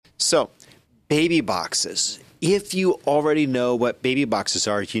So, baby boxes. If you already know what baby boxes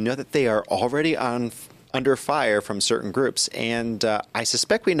are, you know that they are already under fire from certain groups. And I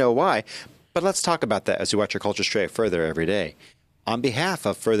suspect we know why. But let's talk about that as we watch our culture stray further every day. On behalf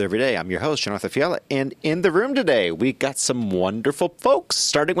of Further Every Day, I'm your host, Jonathan Fiala. And in the room today, we got some wonderful folks,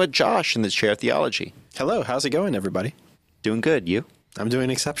 starting with Josh in the chair of theology. Hello, how's it going, everybody? Doing good. You? I'm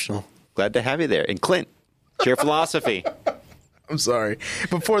doing exceptional. Glad to have you there. And Clint, chair of philosophy. I'm sorry.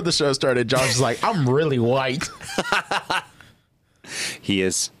 Before the show started, Josh was like, I'm really white. He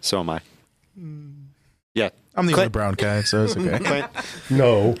is. So am I. Yeah. I'm the only brown guy, so it's okay. Clint,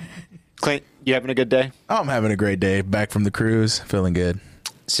 No. Clint, you having a good day? I'm having a great day. Back from the cruise. Feeling good.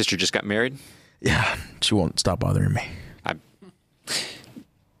 Sister just got married? Yeah, she won't stop bothering me.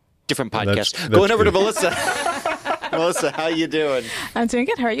 Different podcast. That's Going over to good. Melissa. Melissa, how you doing? I'm doing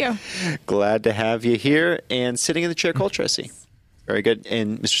good. How are you? Glad to have you here and sitting in the chair of culture, I see. Very good.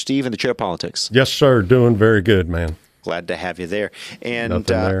 And Mr. Steve in the chair of politics. Yes, sir. Doing very good, man. Glad to have you there. And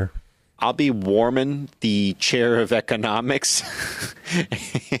Nothing there. I'll be warming the chair of economics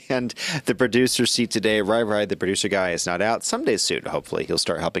and the producer seat today. Rai, the producer guy, is not out. Someday soon, hopefully, he'll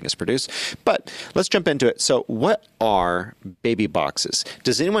start helping us produce. But let's jump into it. So what are baby boxes?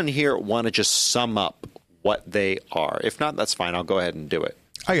 Does anyone here want to just sum up what they are? If not, that's fine. I'll go ahead and do it.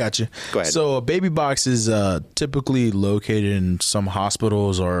 I got you. Go ahead. So a baby box is typically located in some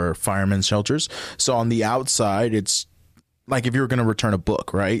hospitals or firemen's shelters. So on the outside, it's like if you were going to return a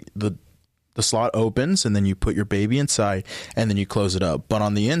book, right? The slot opens and then you put your baby inside and then you close it up. But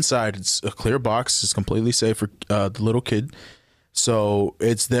on the inside, it's a clear box. It's completely safe for the little kid. So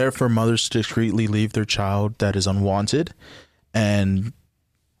it's there for mothers to discreetly leave their child that is unwanted and,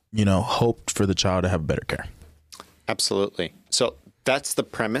 hope for the child to have better care. Absolutely. So that's the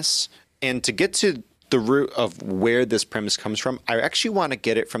premise. And to get to the root of where this premise comes from, I actually want to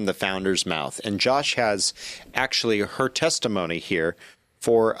get it from the founder's mouth. And Josh has actually her testimony here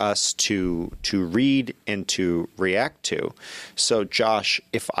for us to read and to react to. So Josh,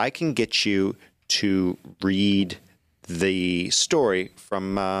 if I can get you to read the story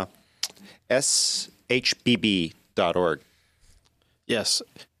from shbb.org. Yes,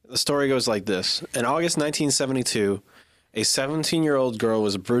 the story goes like this. In August 1972, a 17-year-old girl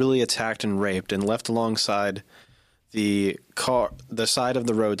was brutally attacked and raped and left alongside the side of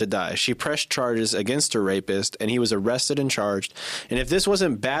the road to die. She pressed charges against her rapist, and he was arrested and charged. And if this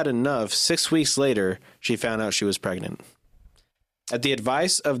wasn't bad enough, 6 weeks later, she found out she was pregnant. At the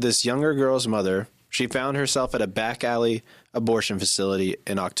advice of this younger girl's mother, she found herself at a back alley abortion facility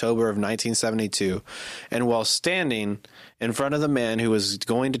in October of 1972, and while standing in front of the man who was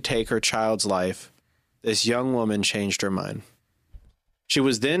going to take her child's life, this young woman changed her mind. She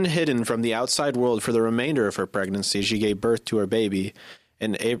was then hidden from the outside world for the remainder of her pregnancy. She gave birth to her baby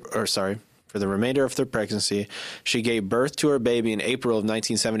for the remainder of their pregnancy. She gave birth to her baby in April of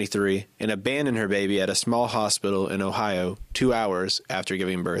 1973 and abandoned her baby at a small hospital in Ohio 2 hours after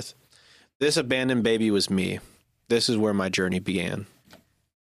giving birth. This abandoned baby was me. This is where my journey began.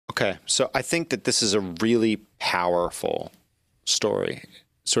 Okay, so I think that this is a really powerful story,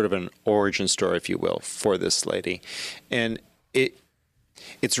 sort of an origin story, if you will, for this lady. And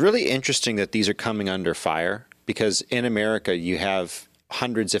it's really interesting that these are coming under fire because in America you have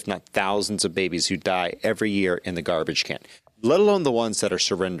hundreds, if not thousands, of babies who die every year in the garbage can, let alone the ones that are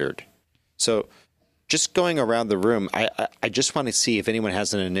surrendered. So just going around the room, I just want to see if anyone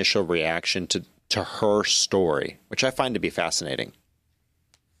has an initial reaction to her story, which I find to be fascinating.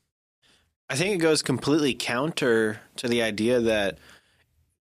 I think it goes completely counter to the idea that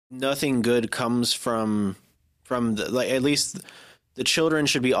nothing good comes from at least the children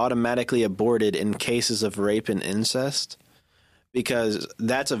should be automatically aborted in cases of rape and incest, because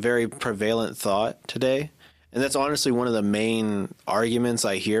that's a very prevalent thought today. And that's honestly one of the main arguments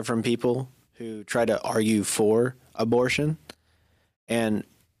I hear from people who try to argue for abortion. And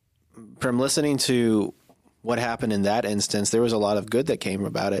from listening to what happened in that instance, there was a lot of good that came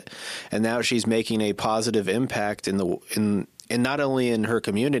about it. And now she's making a positive impact in not only in her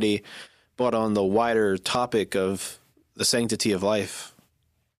community, but on the wider topic of the sanctity of life.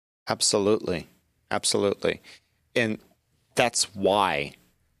 Absolutely. Absolutely. And that's why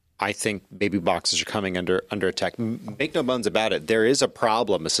I think baby boxes are coming under attack. Make no bones about it. There is a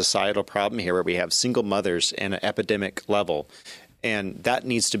problem, a societal problem here where we have single mothers in an epidemic level, and that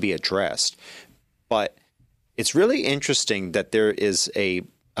needs to be addressed. But it's really interesting that there is a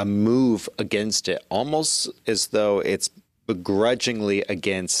move against it, almost as though it's begrudgingly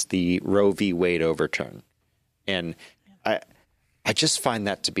against the Roe v. Wade overturn. And I just find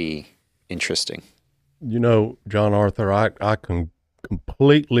that to be interesting. John Arthur, I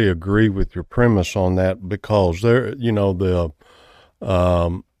completely agree with your premise on that, because there, the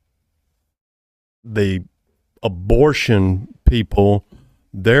abortion people,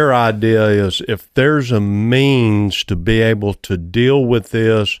 their idea is if there's a means to be able to deal with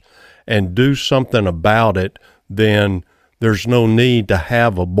this and do something about it, then there's no need to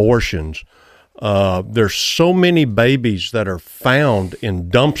have abortions. There's so many babies that are found in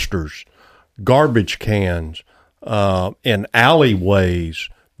dumpsters, garbage cans, in alleyways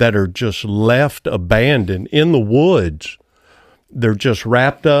that are just left abandoned in the woods. They're just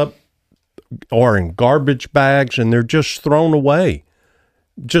wrapped up or in garbage bags, and they're just thrown away.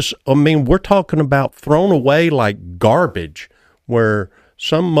 We're talking about thrown away like garbage, where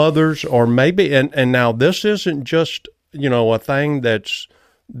some mothers, or maybe, and now this isn't just, a thing that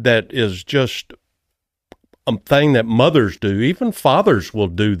is just a thing that mothers do. Even fathers will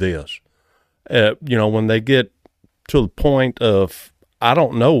do this. When they get to the point of, I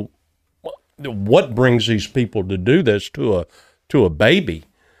don't know what brings these people to do this to a baby,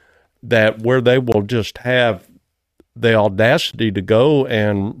 that where they will just have the audacity to go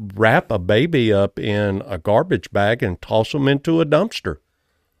and wrap a baby up in a garbage bag and toss them into a dumpster.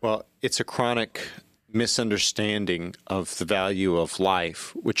 Well, it's a chronic misunderstanding of the value of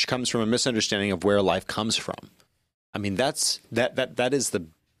life, which comes from a misunderstanding of where life comes from. I mean, that is the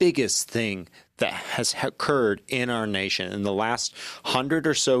biggest thing that has occurred in our nation in the last 100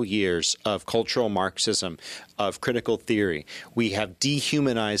 or so years of cultural Marxism, of critical theory. We have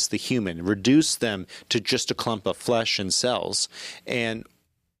dehumanized the human, reduced them to just a clump of flesh and cells. And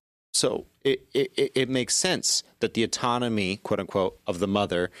so it makes sense that the autonomy, quote unquote, of the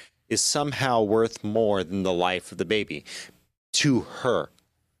mother is somehow worth more than the life of the baby to her,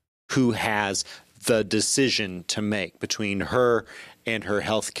 who has the decision to make between her and her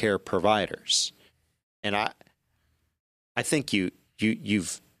healthcare providers. And I think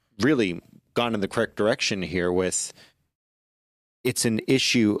you've really gone in the correct direction here with, it's an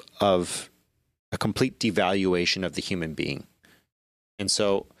issue of a complete devaluation of the human being. And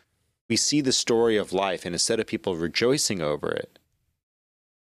so we see the story of life, and instead of people rejoicing over it,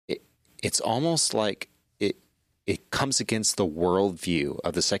 it's almost like it comes against the worldview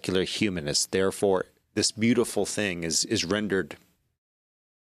of the secular humanist. Therefore, this beautiful thing is rendered,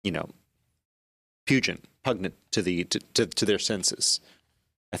 pugnant to their senses.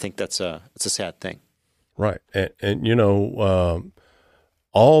 I think it's a sad thing. Right. And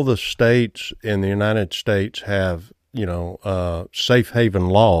all the states in the United States have, safe haven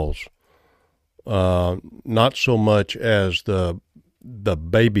laws, not so much as the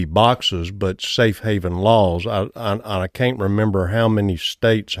baby boxes, but safe haven laws. I can't remember how many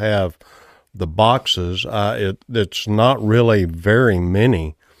states have the boxes. It's not really very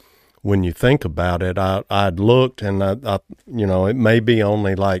many when you think about it. I'd looked, and it may be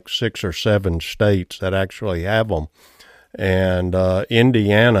only like 6 or 7 states that actually have them. And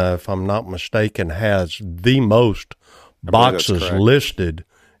Indiana, if I'm not mistaken, has the most boxes listed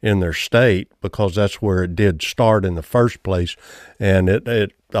in their state, because that's where it did start in the first place. And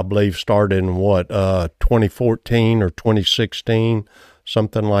it I believe started in 2014 or 2016,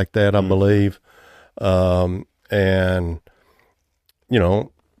 something like that, I believe. And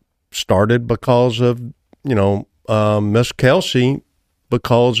started because of, Miss Kelsey,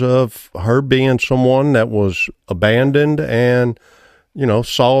 because of her being someone that was abandoned and,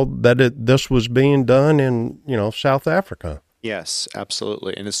 saw that this was being done in, South Africa. Yes,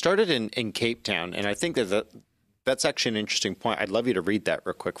 absolutely. And it started in Cape Town. And I think that's actually an interesting point. I'd love you to read that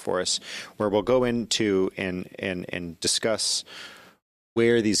real quick for us, where we'll go into and discuss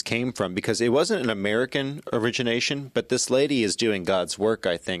where these came from, because it wasn't an American origination, but this lady is doing God's work,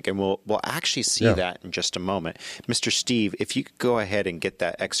 I think, and we'll actually see that in just a moment. Mr. Steve, if you could go ahead and get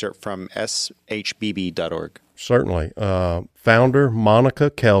that excerpt from shbb.org. Certainly. Founder Monica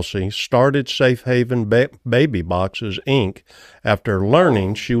Kelsey started Safe Haven Baby Boxes, Inc. after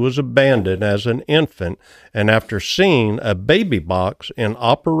learning she was abandoned as an infant and after seeing a baby box in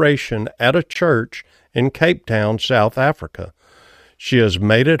operation at a church in Cape Town, South Africa. She has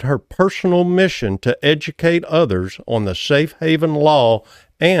made it her personal mission to educate others on the safe haven law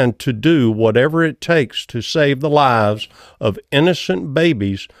and to do whatever it takes to save the lives of innocent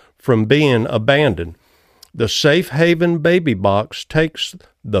babies from being abandoned. The Safe Haven Baby Box takes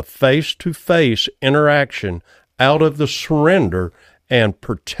the face-to-face interaction out of the surrender and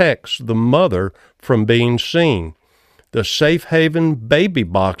protects the mother from being seen. The Safe Haven Baby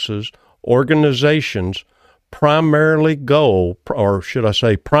Boxes organization's primary goal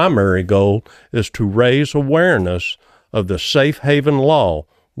is to raise awareness of the Safe Haven law,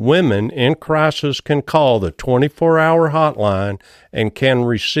 women in crisis can call the 24-hour hotline and can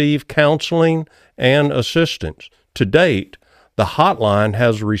receive counseling and assistance. To date, the hotline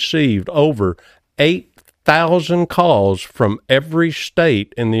has received over 8,000 calls from every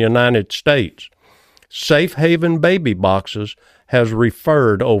state in the United States. Safe Haven Baby Boxes has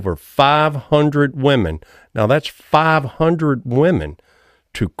referred over 500 women, now that's 500 women,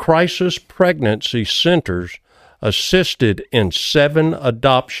 to crisis pregnancy centers, assisted in 7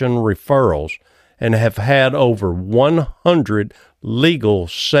 adoption referrals, and have had over 100 legal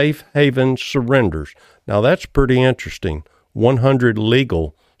safe haven surrenders. Now that's pretty interesting. 100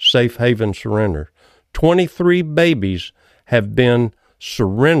 legal safe haven surrenders. 23 babies have been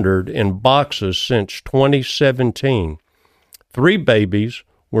surrendered in boxes since 2017. 3 babies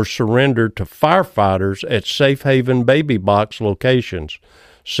were surrendered to firefighters at Safe Haven Baby Box locations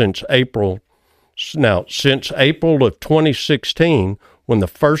since April. Now, since April of 2016, when the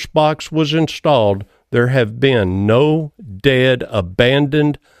first box was installed, there have been no dead,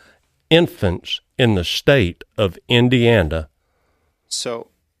 abandoned infants in the state of Indiana. So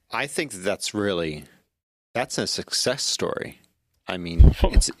I think that's a success story. I mean,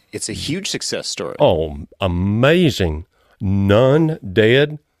 it's a huge success story. Oh, amazing. None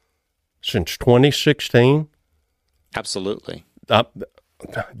dead since 2016. Absolutely. I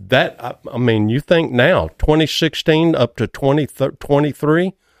mean, you think now, 2016 up to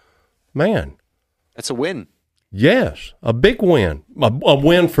 2023, man. That's a win. Yes, a big win. A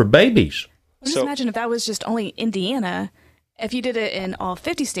win for babies. Just imagine if that was just only Indiana. If you did it in all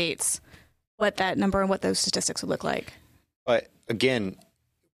 50 states, what that number and what those statistics would look like. But again,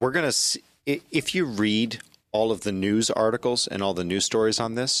 we're going to see, if you read all of the news articles and all the news stories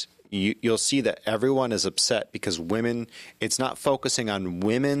on this, you'll see that everyone is upset because it's not focusing on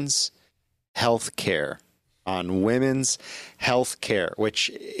women's health care,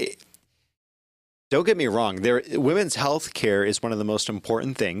 which, don't get me wrong, women's health care is one of the most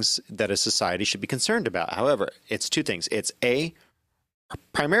important things that a society should be concerned about. However, it's 2 things. It's A,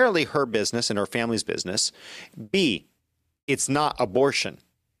 primarily her business and her family's business. B, it's not abortion,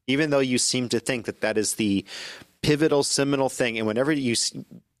 even though you seem to think that is the pivotal, seminal thing. And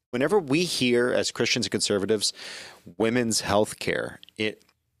whenever we hear as Christians and conservatives, women's health care,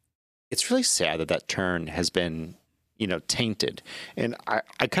 it's really sad that term has been, tainted. And I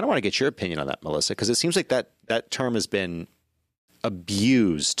kind of want to get your opinion on that, Melissa, because it seems like that term has been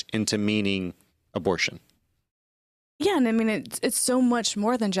abused into meaning abortion. Yeah, and I mean, it's so much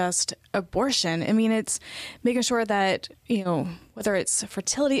more than just abortion. I mean, it's making sure that, whether it's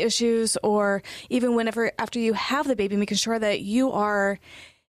fertility issues or even after you have the baby, making sure that you are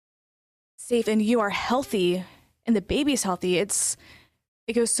safe and you are healthy and the baby's healthy.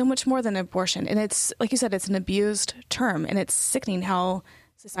 It goes so much more than abortion. And it's, like you said, it's an abused term, and it's sickening how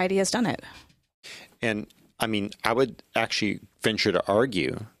society has done it. And I mean, I would actually venture to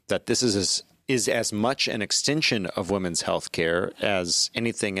argue that this is as much an extension of women's health care as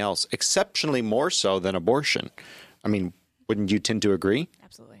anything else, exceptionally more so than abortion. I mean, wouldn't you tend to agree?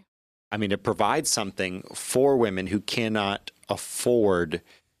 Absolutely. I mean, it provides something for women who cannot afford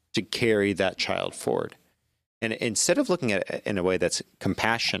to carry that child forward. And instead of looking at it in a way that's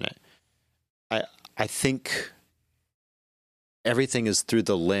compassionate, I think everything is through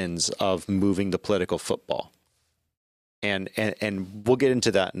the lens of moving the political football. And we'll get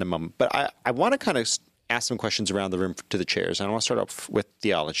into that in a moment. But I want to kind of ask some questions around the room to the chairs. And I want to start off with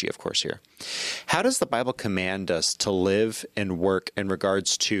theology, of course, here. How does the Bible command us to live and work in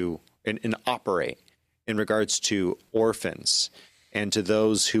regards to, and operate in regards to orphans and to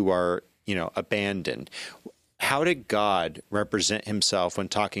those who are, abandoned? How did God represent himself when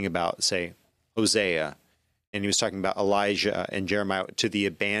talking about, say, Hosea, and he was talking about Elijah and Jeremiah, to the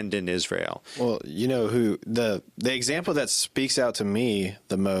abandoned Israel? Well, who the example that speaks out to me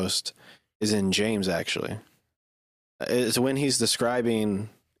the most is in James, actually. It's when he's describing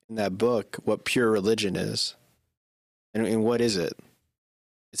in that book what pure religion is. And what is it?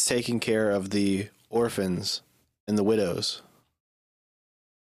 It's taking care of the orphans and the widows.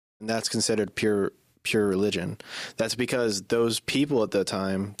 And that's considered pure religion. That's because those people at the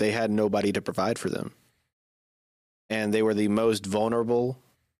time, they had nobody to provide for them. And they were the most vulnerable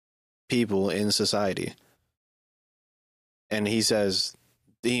people in society. And he says,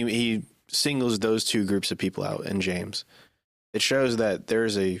 he singles those 2 groups of people out in James. It shows that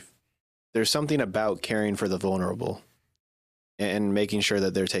there's something about caring for the vulnerable and making sure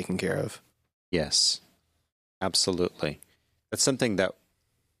that they're taken care of. Yes, absolutely. That's something that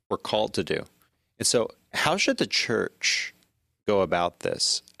we're called to do. And so how should the church go about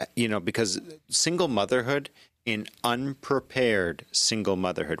this? Because single motherhood in unprepared single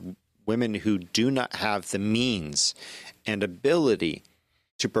motherhood, women who do not have the means and ability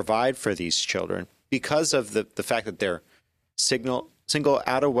to provide for these children because of the fact that they're single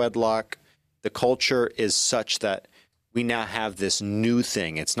out of wedlock. The culture is such that we now have this new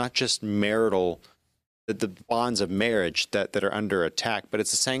thing. It's not just marital, the bonds of marriage that are under attack, but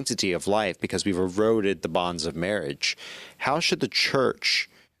it's the sanctity of life because we've eroded the bonds of marriage. How should the church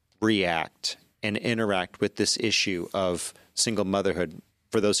react and interact with this issue of single motherhood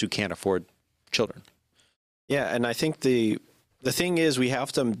for those who can't afford children? Yeah, and I think the thing is we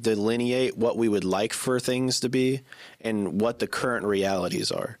have to delineate what we would like for things to be and what the current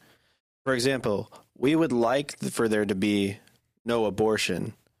realities are. For example, we would like for there to be no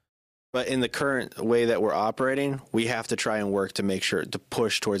abortion, but in the current way that we're operating, we have to try and work to make sure to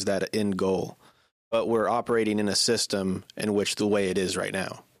push towards that end goal. But we're operating in a system in which the way it is right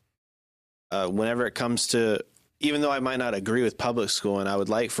now. Whenever it comes to, even though I might not agree with public school, and I would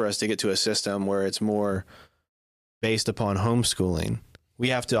like for us to get to a system where it's more based upon homeschooling, we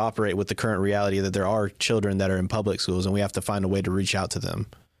have to operate with the current reality that there are children that are in public schools, and we have to find a way to reach out to them.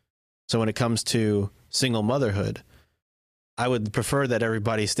 So when it comes to single motherhood, I would prefer that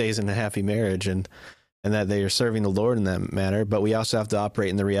everybody stays in a happy marriage and that they are serving the Lord in that manner. But we also have to operate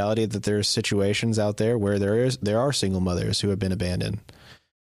in the reality that there's situations out there where there are single mothers who have been abandoned.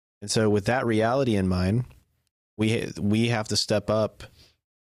 And so with that reality in mind, we have to step up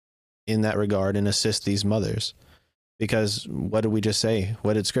in that regard and assist these mothers. Because what did we just say?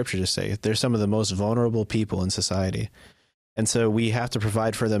 What did Scripture just say? They're some of the most vulnerable people in society. And so we have to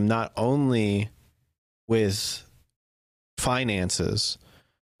provide for them not only with finances,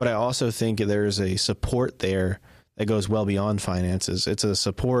 but I also think there's a support there that goes well beyond finances. It's a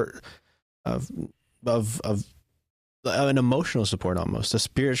support of an emotional support, almost a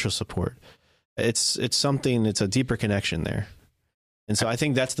spiritual support. It's something. It's a deeper connection there. And so I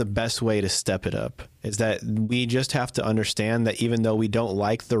think that's the best way to step it up, is that we just have to understand that even though we don't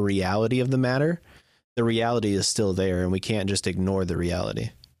like the reality of the matter, the reality is still there, and we can't just ignore the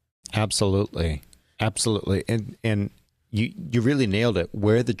reality. Absolutely. Absolutely. And you really nailed it.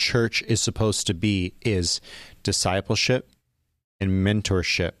 Where the church is supposed to be is discipleship and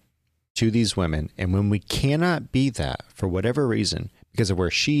mentorship to these women. And when we cannot be that for whatever reason, because of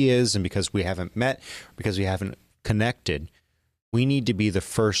where she is and because we haven't met, because we haven't connected, we need to be the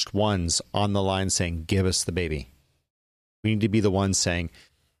first ones on the line saying, give us the baby. We need to be the ones saying,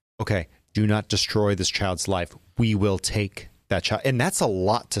 okay, do not destroy this child's life. We will take that child. And that's a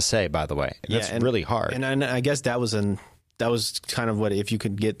lot to say, by the way. That's really hard. And I guess that was kind of what, if you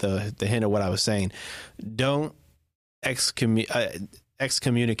could get the hint of what I was saying, don't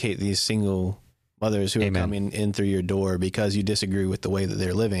excommunicate these single mothers who are coming in through your door because you disagree with the way that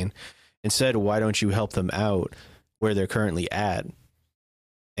they're living. Instead, why don't you help them out where they're currently at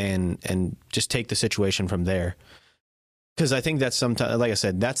and just take the situation from there? Because I think that's sometimes, like I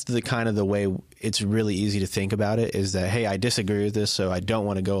said, that's the kind of the way it's really easy to think about it, is that, hey, I disagree with this, so I don't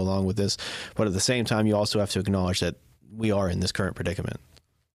want to go along with this. But at the same time, you also have to acknowledge that we are in this current predicament.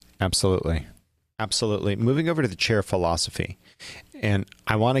 Absolutely. Absolutely. Moving over to the chair of philosophy. And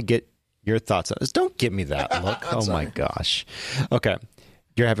I want to get your thoughts on this. Don't give me that look. Oh, my gosh. Okay.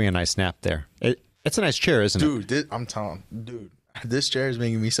 You're having a nice nap there. It's a nice chair, isn't it? Dude, I'm telling dude. This chair is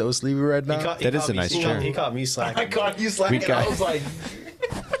making me so sleepy right now. That is a nice chair. He caught me slacking. I caught you slacking. I was like,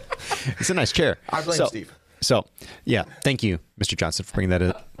 it's a nice chair. I blame Steve. So, yeah, thank you, Mr. Johnson, for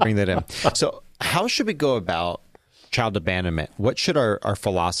bringing that in. So, how should we go about child abandonment? What should our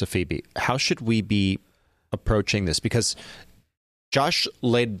philosophy be? How should we be approaching this? Because Josh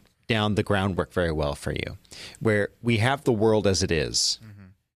laid down the groundwork very well for you, where we have the world as it is,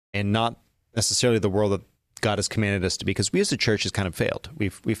 and not necessarily the world that God has commanded us to be, because we as a church has kind of failed.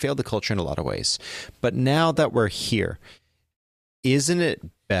 We've failed the culture in a lot of ways. But now that we're here, isn't it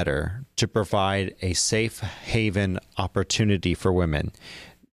better to provide a safe haven opportunity for women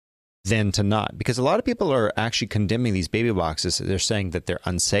than to not? Because a lot of people are actually condemning these baby boxes. They're saying that they're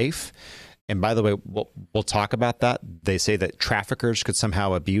unsafe. And by the way, we'll talk about that. They say that traffickers could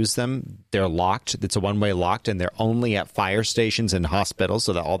somehow abuse them. They're locked. It's a one-way locked, and they're only at fire stations and hospitals,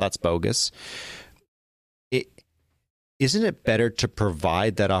 so that all that's bogus. Isn't it better to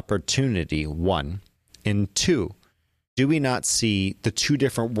provide that opportunity, one? And two, do we not see the two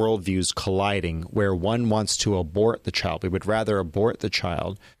different worldviews colliding, where one wants to abort the child? We would rather abort the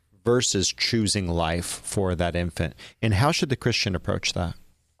child versus choosing life for that infant. And how should the Christian approach that?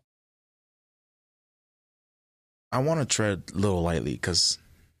 I want to tread a little lightly because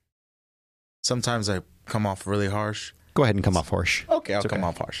sometimes I come off really harsh. Go ahead and come off harsh. Okay, I'll come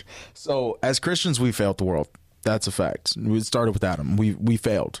off harsh. So as Christians, we failed the world. That's a fact. We started with Adam. We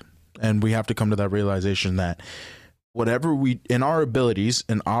failed, and we have to come to that realization that whatever in our abilities,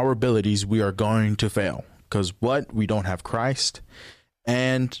 we are going to fail. Because we don't have Christ,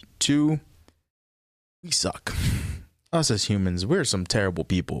 and 2, we suck. Us as humans, we're some terrible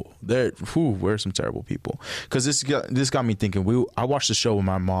people. We're some terrible people. Because this got me thinking. I watched the show with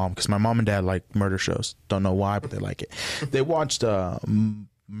my mom because my mom and dad like murder shows. Don't know why, but they like it. They watched My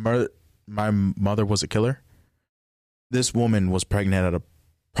Mother Was a Killer. This woman was pregnant at a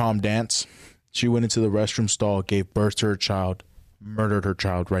prom dance. She went into the restroom stall, gave birth to her child, murdered her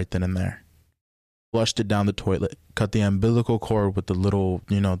child right then and there. Flushed it down the toilet, cut the umbilical cord with the little,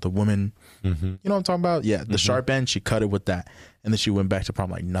 the woman, you know what I'm talking about? Yeah, the sharp end, she cut it with that. And then she went back to prom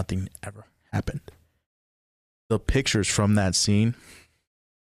like nothing ever happened. The pictures from that scene,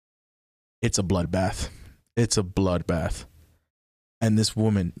 it's a bloodbath. It's a bloodbath. And this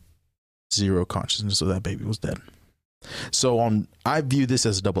woman, zero consciousness, so that baby was dead. So I view this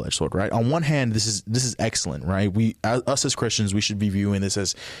as a double-edged sword, right? On one hand, this is excellent, right? Us as Christians, we should be viewing this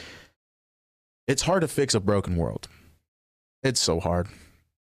as, it's hard to fix a broken world. It's so hard.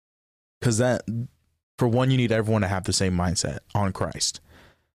 Because for one, you need everyone to have the same mindset on Christ.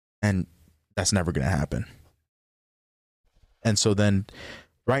 And that's never going to happen. And so then,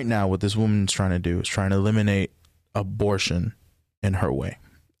 right now, what this woman's trying to do is trying to eliminate abortion in her way.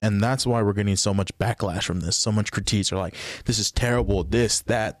 And that's why we're getting so much backlash from this. So much critiques are like, this is terrible, this,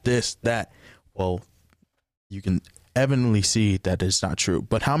 that. Well, you can evidently see that it's not true.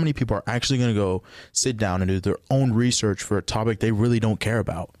 But how many people are actually going to go sit down and do their own research for a topic they really don't care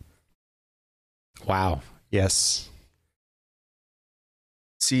about? Wow. Yes.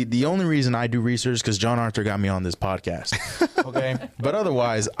 See, the only reason I do research is because John Arthur got me on this podcast. Okay. But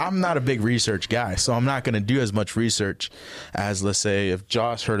otherwise, I'm not a big research guy. So I'm not going to do as much research as, let's say, if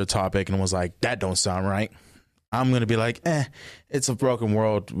Josh heard a topic and was like, that don't sound right. I'm going to be like, it's a broken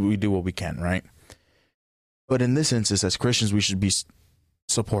world. We do what we can, right? But in this instance, as Christians, we should be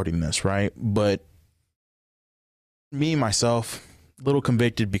supporting this, right? But me, myself, a little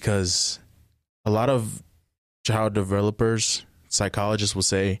convicted because a lot of child developers, psychologists will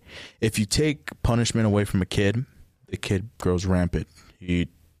say, if you take punishment away from a kid, the kid grows rampant. He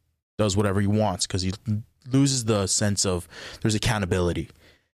does whatever he wants because he loses the sense of there's accountability.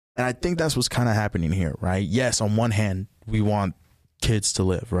 And I think that's what's kind of happening here, right? Yes, on one hand, we want kids to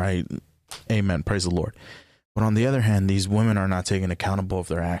live, right? Amen. Praise the Lord. But on the other hand, these women are not taken accountable of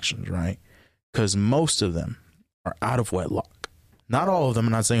their actions, right? Because most of them are out of wedlock. Not all of them.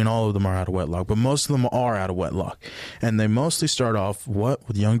 I'm not saying all of them are out of wedlock, but most of them are out of wedlock. And they mostly start off,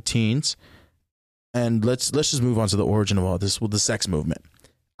 with young teens. And let's just move on to the origin of all this with the sex movement.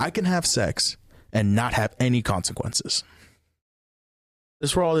 I can have sex and not have any consequences. This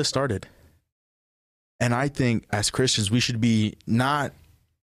is where all this started. And I think as Christians, we should be not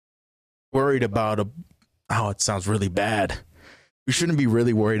worried about it sounds really bad. We shouldn't be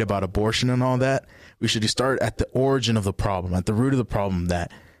really worried about abortion and all that. We should start at the origin of the problem, at the root of the problem,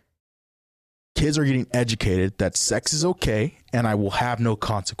 that kids are getting educated that sex is okay and I will have no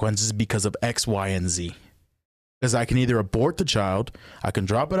consequences because of X, Y, and Z. Because I can either abort the child, I can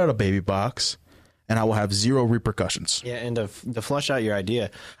drop it out of baby box, and I will have zero repercussions. Yeah, and to flush out your idea,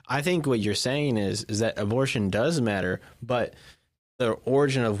 I think what you're saying is that abortion does matter, but the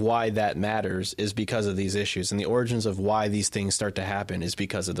origin of why that matters is because of these issues, and the origins of why these things start to happen is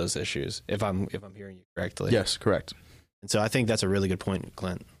because of those issues. If I'm hearing you correctly. Yes, correct. And so I think that's a really good point,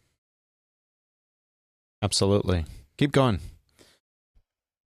 Clint. Absolutely. Keep going.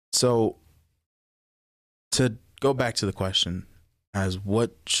 So to go back to the question as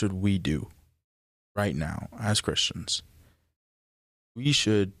what should we do right now as Christians? We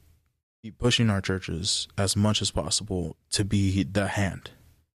should be pushing our churches as much as possible to be the hand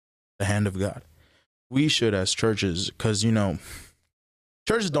of God. We should, as churches, because,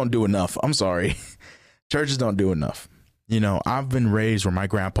 churches don't do enough. I'm sorry. Churches don't do enough. I've been raised where my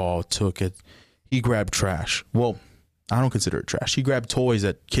grandpa he grabbed trash. Well, I don't consider it trash. He grabbed toys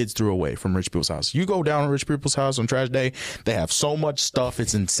that kids threw away from rich people's house. You go down to rich people's house on trash day, they have so much stuff.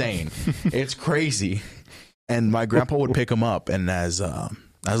 It's insane. It's crazy. And my grandpa would pick them up. And as a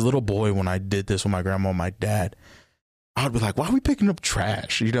little boy, when I did this with my grandma and my dad, I would be like, why are we picking up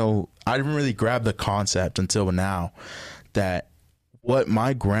trash? I didn't really grab the concept until now that what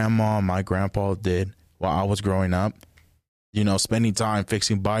my grandma and my grandpa did while I was growing up, spending time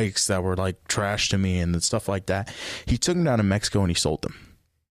fixing bikes that were like trash to me and stuff like that. He took them down to Mexico and he sold them.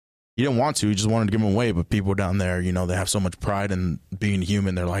 He didn't want to. He just wanted to give them away. But people down there, they have so much pride in being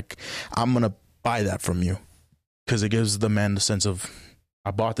human. They're like, I'm going to buy that from you because it gives the man the sense of,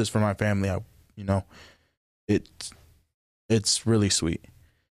 I bought this for my family. it's really sweet.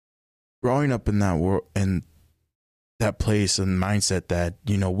 Growing up in that world and that place and mindset that,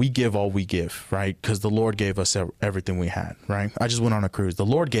 you know, we give all we give, right? Because the Lord gave us everything we had, right? I just went on a cruise. The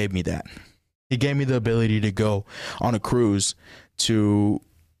Lord gave me that. He gave me the ability to go on a cruise to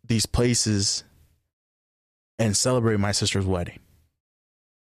these places and celebrate my sister's wedding.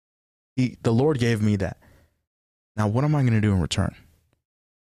 The Lord gave me that. Now, what am I going to do in return?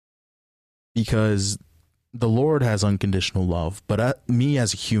 Because the Lord has unconditional love, but me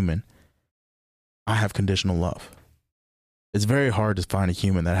as a human, I have conditional love. It's very hard to find a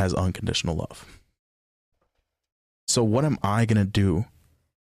human that has unconditional love. So what am I going to do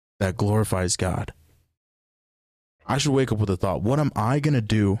that glorifies God? I should wake up with a thought. What am I going to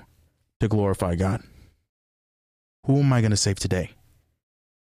do to glorify God? Who am I going to save today?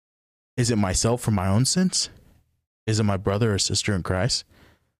 Is it myself from my own sins? Is it my brother or sister in Christ?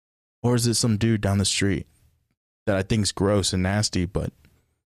 Or is it some dude down the street that I think is gross and nasty, but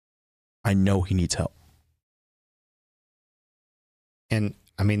I know he needs help? And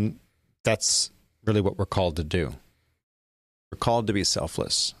I mean, that's really what we're called to do. We're called to be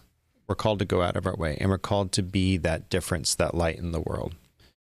selfless. We're called to go out of our way, and we're called to be that difference, that light in the world.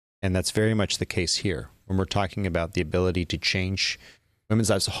 And that's very much the case here when we're talking about the ability to change women's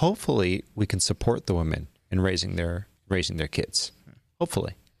lives. Hopefully, we can support the women in raising their kids.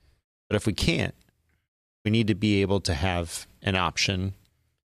 Hopefully. But if we can't, we need to be able to have an option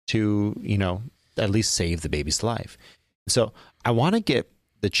to, you know, at least save the baby's life. So I want to get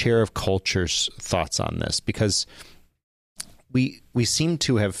the chair of culture's thoughts on this, because we seem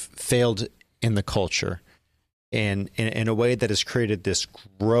to have failed in the culture and in a way that has created this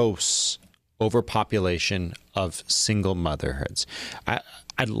gross overpopulation of single motherhoods.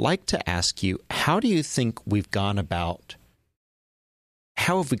 I'd like to ask you, how do you think we've gone about,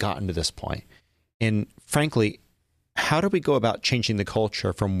 how have we gotten to this point? And frankly, how do we go about changing the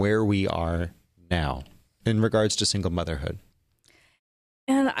culture from where we are now in regards to single motherhood?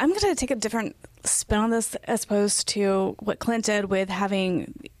 And I'm going to take a different spin on this as opposed to what Clint did with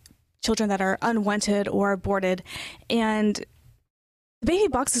having children that are unwanted or aborted. And the baby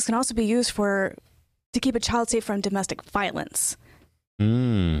boxes can also be used to keep a child safe from domestic violence.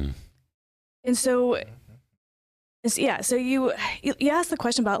 And so, so you asked the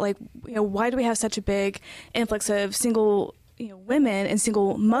question about, like, you know, why do we have such a big influx of single, you know, women and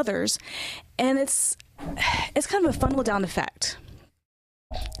single mothers? And it's kind of a funnel down effect.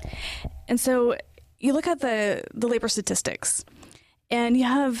 And so you look at the labor statistics, and you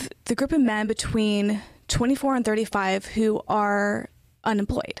have the group of men between 24 and 35 who are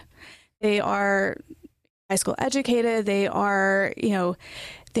unemployed. They are high school educated. They are, you know,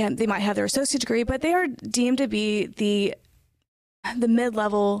 they might have their associate degree, but they are deemed to be the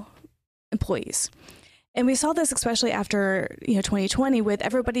mid-level employees. And we saw this especially after, you know, 2020, with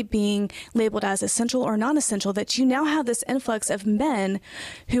everybody being labeled as essential or non-essential, that you now have this influx of men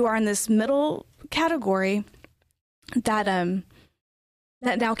who are in this middle category that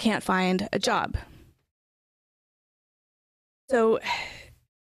now can't find a job. So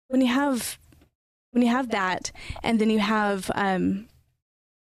when you have that, and then you have the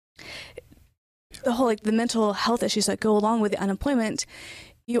whole, like, the mental health issues that go along with the unemployment,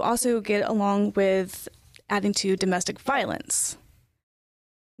 you also get along with adding to domestic violence.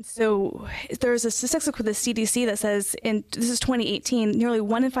 So there's a statistic with the CDC that says, this is 2018, nearly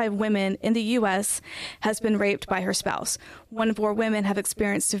 1 in 5 women in the U.S. has been raped by her spouse. 1 in 4 women have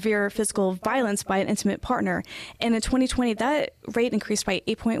experienced severe physical violence by an intimate partner. And in 2020, that rate increased by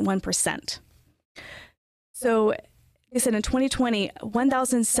 8.1%. So they said in 2020,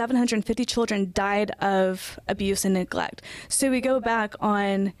 1,750 children died of abuse and neglect. So we go back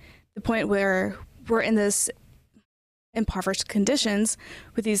on the point where we're in this impoverished conditions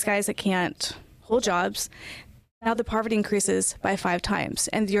with these guys that can't hold jobs. Now the poverty increases by 5 times,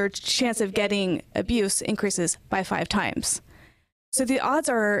 and your chance of getting abuse increases by 5 times. So the odds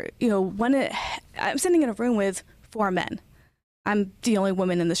are, you know, I'm sitting in a room with 4 men. I'm the only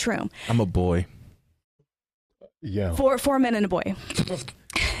woman in this room. I'm a boy. Yeah. 4 men and a boy.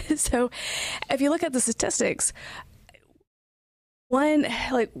 So if you look at the statistics, one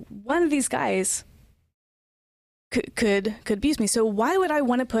of these guys could abuse me. So why would I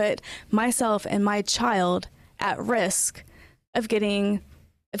want to put myself and my child at risk of getting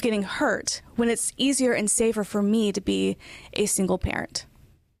hurt when it's easier and safer for me to be a single parent?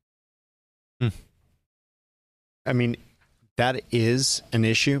 I mean, that is an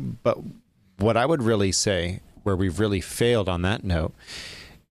issue, but what I would really say, where we've really failed on that note,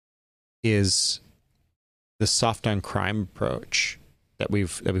 is the soft on crime approach that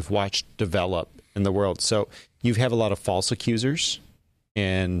we've watched develop in the world. So you have a lot of false accusers,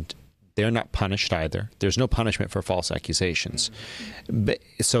 and they're not punished either. There's no punishment for false accusations. But,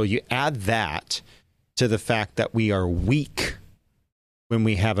 so you add that to the fact that we are weak when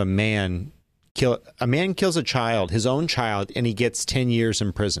we have a man kills a child, his own child, and he gets 10 years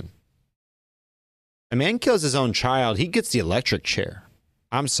in prison. A man kills his own child, he gets the electric chair.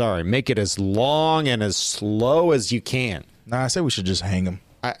 I'm sorry, make it as long and as slow as you can. Nah, I say we should just hang him.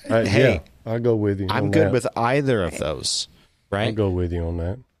 Hey, yeah, I'll go with you. I'm on good that. with either of those, right? I'll go with you on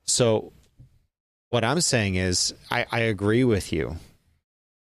that. So what I'm saying is I agree with you,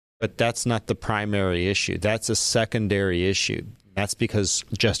 but that's not the primary issue. That's a secondary issue. That's because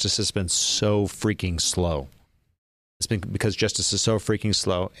justice has been so freaking slow. It's been because justice is so freaking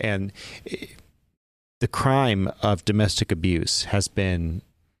slow. And the crime of domestic abuse has been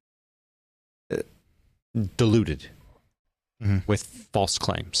diluted with false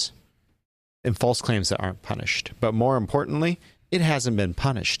claims and false claims that aren't punished. But more importantly, it hasn't been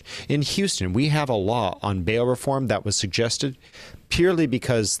punished. In Houston, we have a law on bail reform that was suggested purely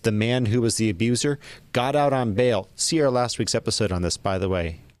because the man who was the abuser got out on bail. See our last week's episode on this, by the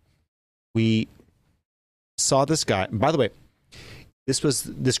way. We saw this guy. By the way,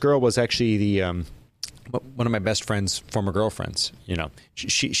 this girl was actually the one of my best friend's former girlfriends. You know,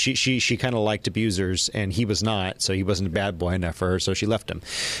 she kind of liked abusers, and he was not, so he wasn't a bad boy enough for her, so she left him.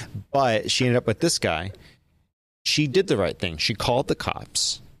 But she ended up with this guy. She did the right thing. She called the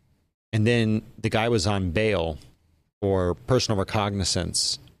cops, and then the guy was on bail for personal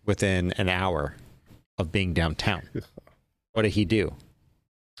recognizance within an hour of being downtown. What did he do?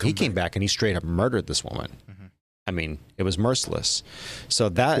 He came back and he straight up murdered this woman. I mean, it was merciless. So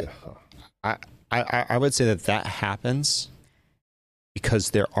that I would say that happens because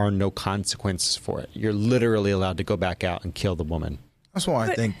there are no consequences for it. You're literally allowed to go back out and kill the woman. That's why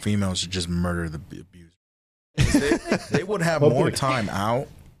I think females should just murder the abuser. They would have more time out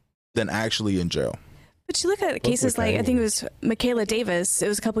than actually in jail. But you look at cases like, I think it was Michaela Davis. It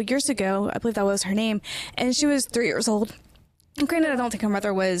was a couple of years ago. I believe that was her name. And she was 3 years old. And granted, I don't think her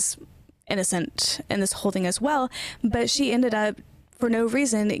mother was innocent in this whole thing as well. But she ended up, for no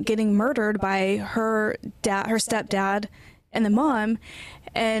reason, getting murdered by her stepdad and the mom,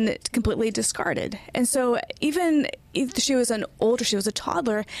 and completely discarded. And so even if she was an older, she was a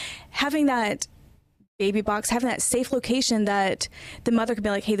toddler, having that baby box, having that safe location that the mother could be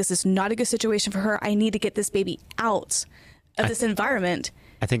like, hey, this is not a good situation for her. I need to get this baby out of this environment.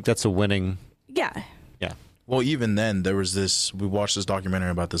 I think that's a winning. Yeah. Yeah. Well, even then, there was this. We watched this documentary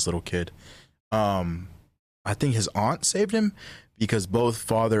about this little kid. I think his aunt saved him because both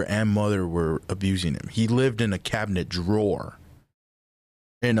father and mother were abusing him. He lived in a cabinet drawer.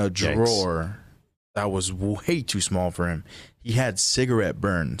 That was way too small for him. He had cigarette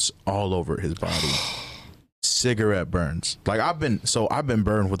burns all over his body. Cigarette burns. Like I've been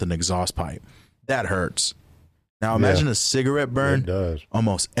burned with an exhaust pipe. That hurts. Now imagine a cigarette burn. It does.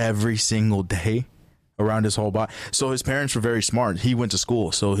 Almost every single day around his whole body. So his parents were very smart. He went to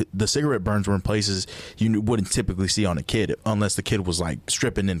school, so the cigarette burns were in places you wouldn't typically see on a kid unless the kid was like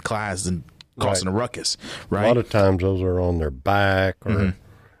stripping in class and causing a ruckus. Right. A lot of times those are on their back or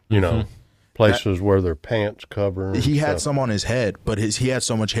places where their pants cover. He had some on his head, but he had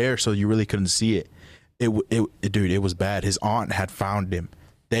so much hair, so you really couldn't see it. Dude, it was bad. His aunt had found him.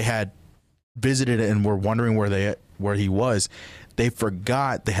 They had visited and were wondering where he was. They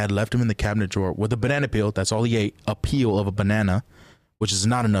forgot they had left him in the cabinet drawer with a banana peel. That's all he ate. A peel of a banana, which is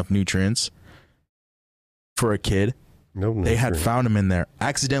not enough nutrients for a kid. No, they had found him in there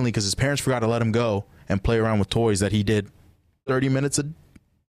accidentally because his parents forgot to let him go and play around with toys that he did 30 minutes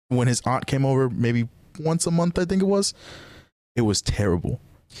when his aunt came over, maybe once a month, I think it was. It was terrible.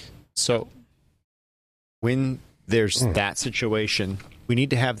 So when there's that situation, we need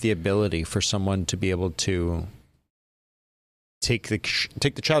to have the ability for someone to be able to take the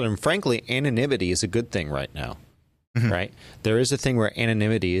child. And frankly, anonymity is a good thing right now, right? There is a thing where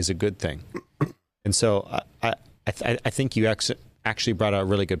anonymity is a good thing. And so I think you actually brought out a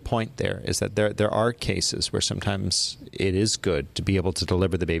really good point there, is that there are cases where sometimes it is good to be able to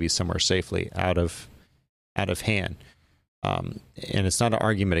deliver the baby somewhere safely out of hand. And it's not an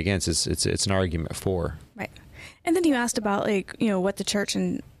argument against, it's an argument for. Right. And then you asked about what the church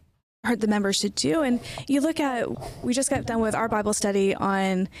and the members should do. And you look at, we just got done with our Bible study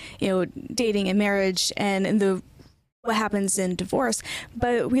on, dating and marriage and what happens in divorce.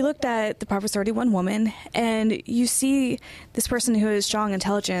 But we looked at the Proverbs 31 woman, and you see this person who is strong,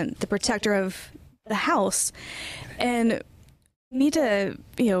 intelligent, the protector of the house. And we need to,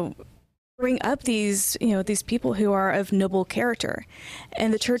 bring up these, these people who are of noble character.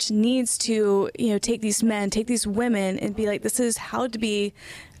 And the church needs to, take these men, take these women and be like, this is how to be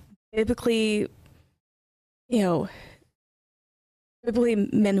biblically, biblically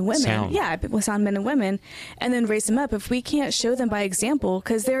men and women. Sound. Yeah, biblically sound men and women, and then raise them up. If we can't show them by example,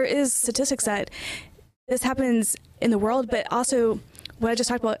 because there is statistics that this happens in the world, but also what I just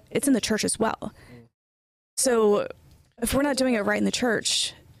talked about, it's in the church as well. So if we're not doing it right in the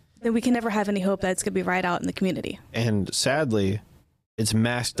church, then we can never have any hope that it's going to be right out in the community. And sadly, it's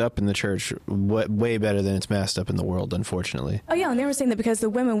masked up in the church way better than it's masked up in the world, unfortunately. Oh, yeah, and they were saying that because the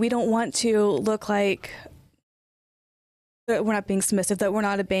women, we don't want to look like that we're not being submissive, that we're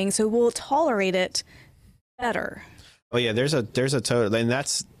not obeying, so we'll tolerate it better. Oh yeah, there's a total, and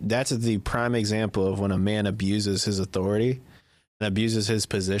that's the prime example of when a man abuses his authority and abuses his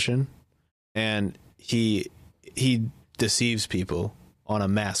position, and he deceives people on a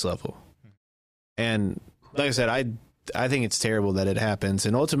mass level. And like I said, I think it's terrible that it happens,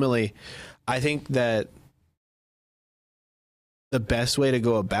 and ultimately, I think that the best way to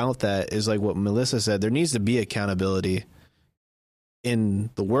go about that is like what Melissa said. There needs to be accountability in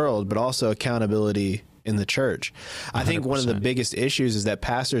the world, but also accountability in the church. 100%. I think one of the biggest issues is that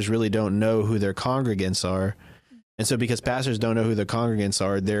pastors really don't know who their congregants are. And so because pastors don't know who their congregants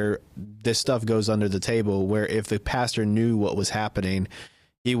are, this stuff goes under the table, where if the pastor knew what was happening,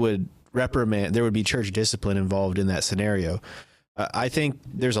 he would reprimand. There would be church discipline involved in that scenario. I think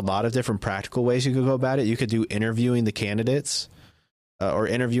there's a lot of different practical ways you could go about it. You could do interviewing the candidates or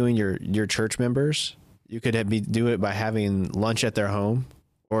interviewing your church members. You could do it by having lunch at their home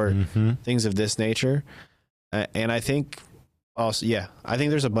or things of this nature. And I think also, I think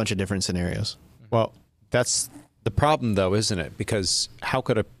there's a bunch of different scenarios. Well, that's the problem, though, isn't it? Because how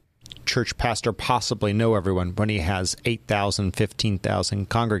could a church pastor possibly know everyone when he has 8,000, 15,000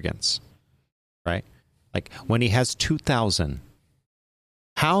 congregants, right? Like when he has 2,000,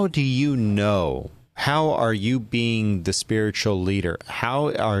 how do you know? How are you being the spiritual leader?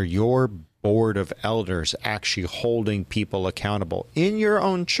 How are your board of elders actually holding people accountable in your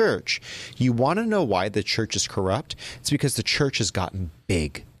own church? You want to know why the church is corrupt? It's because the church has gotten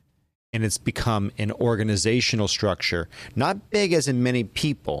big and it's become an organizational structure. Not big as in many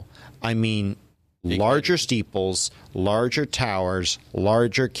people. I mean, larger steeples, larger towers,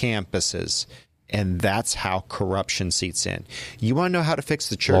 larger campuses. And that's how corruption seeps in. You want to know how to fix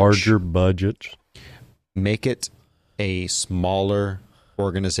the church? Larger budgets. Make it a smaller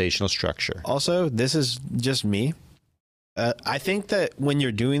organizational structure. Also, this is just me. I think that when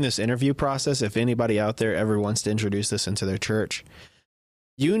you're doing this interview process, if anybody out there ever wants to introduce this into their church,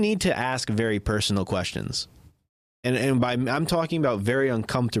 you need to ask very personal questions. And I'm talking about very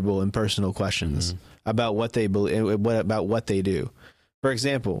uncomfortable and personal questions about what they believe, about what they do. For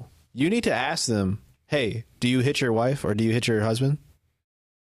example, you need to ask them, "Hey, do you hit your wife or do you hit your husband?"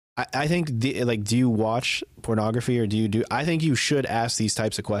 I think, do you watch pornography or do you do? I think you should ask these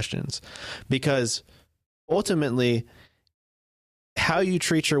types of questions, because ultimately, how you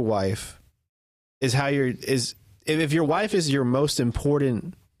treat your wife is if your wife is your most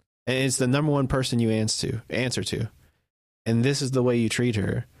important and it's the number one person you answer to, and this is the way you treat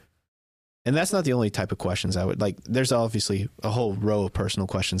her. And that's not the only type of questions I would like. There's obviously a whole row of personal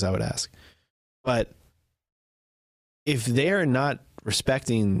questions I would ask, but if they're not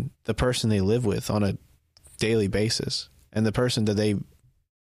respecting the person they live with on a daily basis and the person that they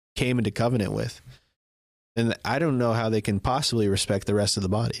came into covenant with, then I don't know how they can possibly respect the rest of the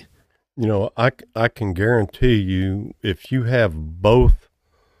body. You know, I can guarantee you, if you have both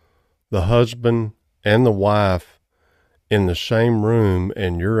the husband and the wife in the same room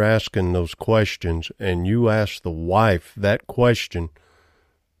and you're asking those questions and you ask the wife that question,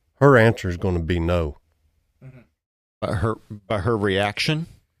 her answer is going to be no. But her reaction?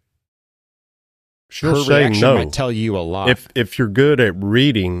 She'll her say reaction no. might tell you a lot. If you're good at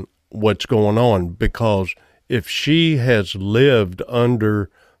reading what's going on, because if she has lived under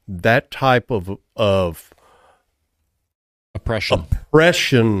that type of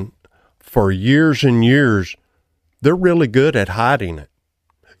oppression for years and years, they're really good at hiding it.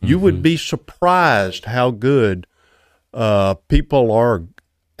 You would be surprised how good people are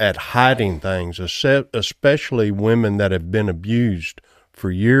at hiding things, especially women that have been abused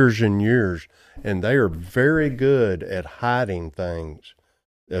for years and years, and they are very good at hiding things,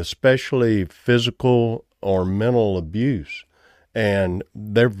 especially physical or mental abuse, and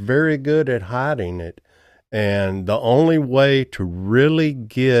they're very good at hiding it. And the only way to really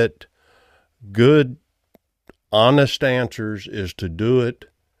get good, honest answers is to do it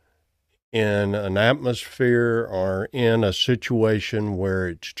in an atmosphere or in a situation where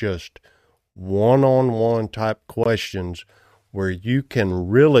it's just one-on-one type questions where you can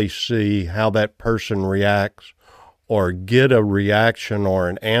really see how that person reacts or get a reaction or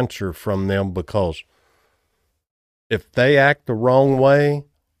an answer from them, because if they act the wrong way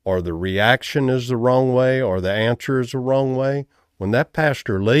or the reaction is the wrong way or the answer is the wrong way, when that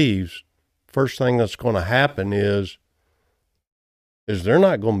pastor leaves, first thing that's going to happen is they're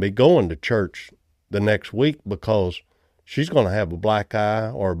not going to be going to church the next week, because she's going to have a black eye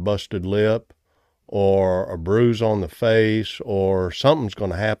or a busted lip or a bruise on the face, or something's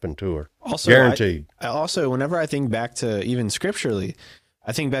going to happen to her. Also, guaranteed. I also, whenever I think back to even scripturally,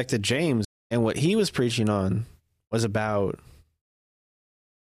 I think back to James, and what he was preaching on was about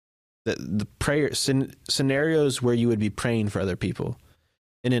the prayer scenarios where you would be praying for other people.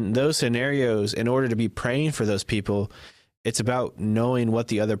 And in those scenarios, in order to be praying for those people, it's about knowing what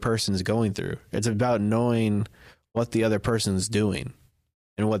the other person's going through. It's about knowing what the other person's doing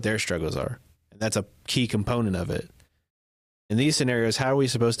and what their struggles are. And that's a key component of it. In these scenarios, how are we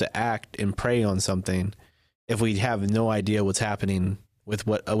supposed to act and pray on something if we have no idea what's happening with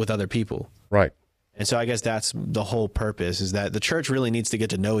other people? Right. And so I guess that's the whole purpose, is that the church really needs to get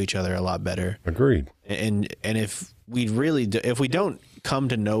to know each other a lot better. Agreed. And if we really if we don't come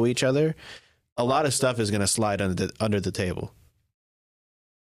to know each other, a lot of stuff is going to slide under the table.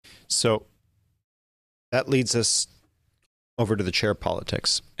 So that leads us over to the chair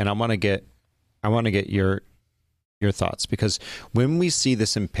politics, and I want to get your thoughts, because when we see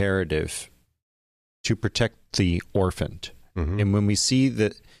this imperative to protect the orphaned, and when we see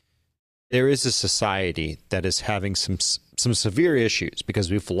that there is a society that is having some severe issues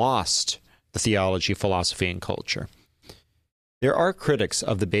because we've lost the theology, philosophy, and culture, there are critics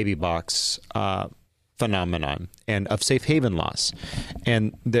of the baby box phenomenon and of safe haven laws,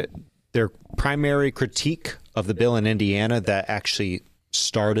 and their primary critique of the bill in Indiana that actually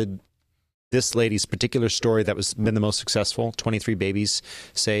started this lady's particular story that was been the most successful, 23 babies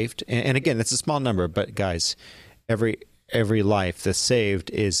saved. And again, it's a small number, but guys, every life that's saved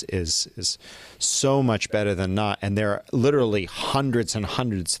is so much better than not. And there are literally hundreds and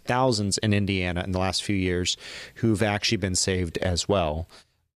hundreds, thousands in Indiana in the last few years who've actually been saved as well,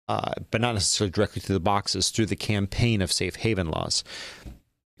 but not necessarily directly through the boxes, through the campaign of safe haven laws.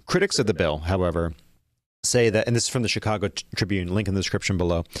 Critics of the bill, however, say that, and this is from the Chicago Tribune, link in the description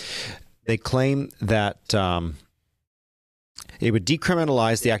below, they claim that it would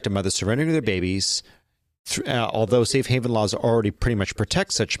decriminalize the act of mothers surrendering their babies. Although safe haven laws already pretty much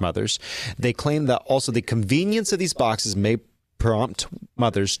protect such mothers, they claim that also the convenience of these boxes may prompt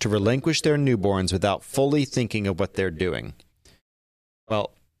mothers to relinquish their newborns without fully thinking of what they're doing.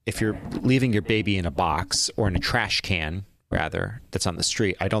 Well, if you're leaving your baby in a box or in a trash can, rather, that's on the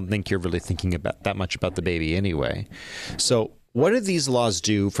street, I don't think you're really thinking about that much about the baby anyway. So what do these laws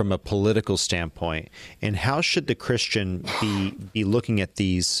do from a political standpoint, and how should the Christian be looking at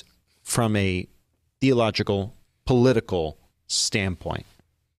these from a theological, political standpoint?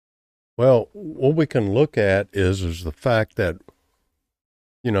 Well, what we can look at is the fact that,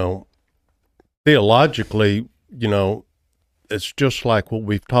 theologically, it's just like what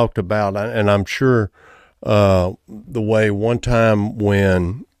we've talked about. And I'm sure the way one time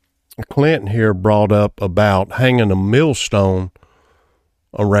when Clinton here brought up about hanging a millstone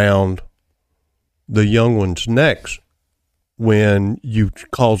around the young ones' necks, when you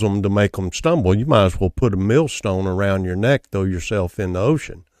cause them to make them stumble, you might as well put a millstone around your neck, throw yourself in the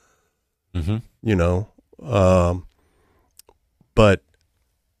ocean. But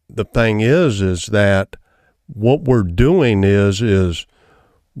the thing is that what we're doing is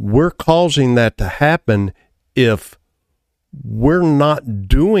we're causing that to happen if we're not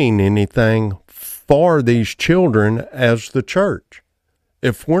doing anything for these children as the church.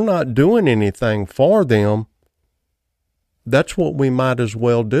 If we're not doing anything for them, that's what we might as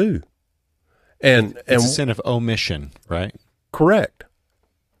well do. And it's a sin of omission, right? Correct.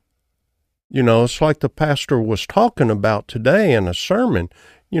 It's like the pastor was talking about today in a sermon.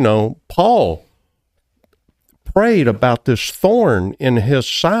 Paul prayed about this thorn in his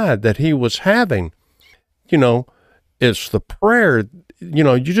side that he was having. It's the prayer,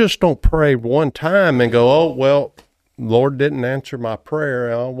 you just don't pray one time and go, oh, well, Lord didn't answer my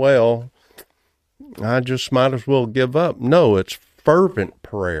prayer. Oh, well, I just might as well give up. No, it's fervent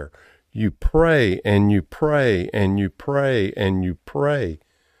prayer. You pray and you pray and you pray and you pray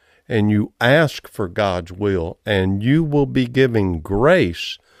and you ask for God's will, and you will be giving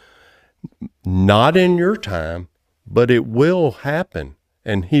grace, not in your time, but it will happen.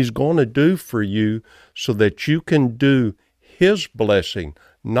 And he's going to do for you so that you can do his blessing,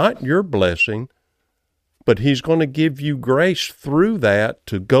 not your blessing, but he's going to give you grace through that,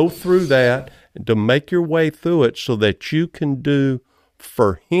 to go through that, and to make your way through it so that you can do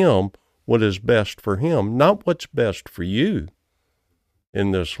for him what is best for him. Not what's best for you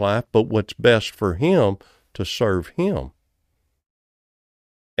in this life, but what's best for him to serve him.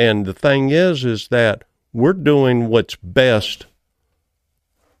 And the thing is that we're doing what's best,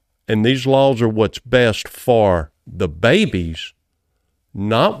 and these laws are what's best for the babies,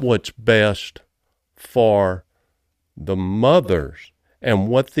 not what's best for the mothers. And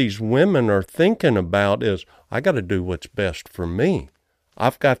what these women are thinking about is, I got to do what's best for me.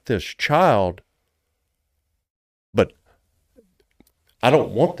 I've got this child, but I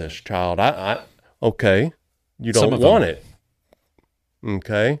don't want this child. Okay, you don't want it.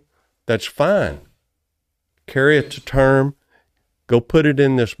 Okay, that's fine. Carry it to term. Go put it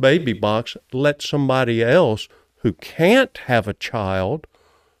in this baby box. Let somebody else who can't have a child,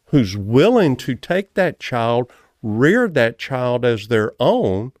 who's willing to take that child, rear that child as their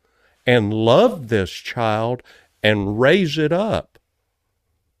own, and love this child and raise it up.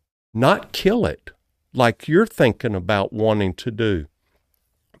 Not kill it like you're thinking about wanting to do.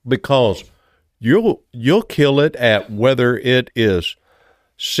 Because you'll kill it at whether it is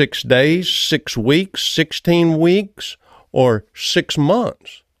 6 days, 6 weeks, 16 weeks, or 6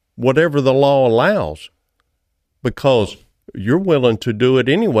 months, whatever the law allows, because you're willing to do it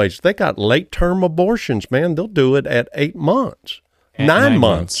anyways. They got late-term abortions, man. They'll do it at 8 months, 9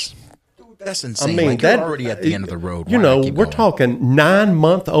 months. Dude, that's insane. I mean, like, you're already at the end of the road. You Why know, not keep we're going? talking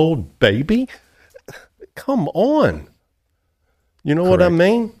 9-month-old baby. Come on. You know what I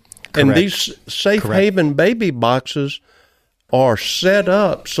mean? And these safe haven baby boxes are set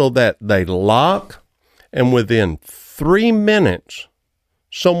up so that they lock, and within 3 minutes,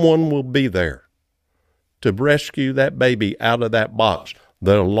 someone will be there to rescue that baby out of that box.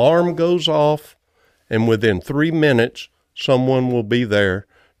 The alarm goes off, and within 3 minutes, someone will be there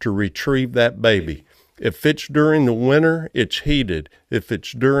to retrieve that baby. If it's during the winter, it's heated. If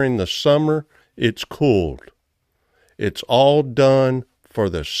it's during the summer, it's cooled. It's all done for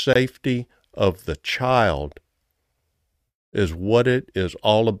the safety of the child, is what it is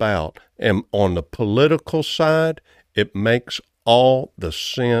all about. And on the political side, it makes all the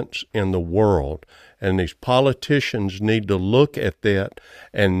sense in the world. And these politicians need to look at that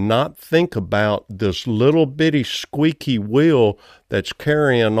and not think about this little bitty squeaky wheel that's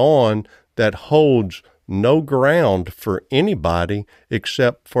carrying on that holds no ground for anybody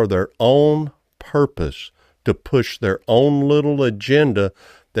except for their own purpose, to push their own little agenda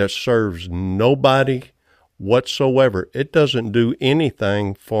that serves nobody whatsoever. It doesn't do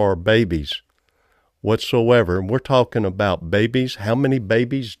anything for babies whatsoever. We're talking about babies. How many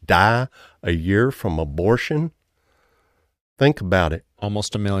babies die a year from abortion? Think about it.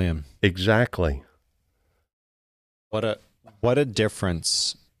 Almost 1 million. Exactly. What a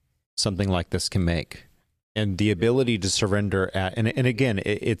difference something like this can make. And the ability to surrender at, and again,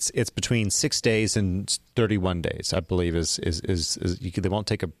 it's between 6 days and 31 days, I believe, is they won't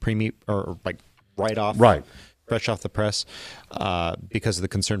take a preemie or like right off, fresh off the press, because of the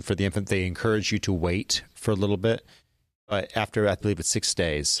concern for the infant. They encourage you to wait for a little bit, but after, I believe it's 6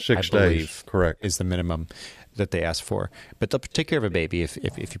 days. 6 days, correct, is the minimum that they ask for. But they'll take care of a baby if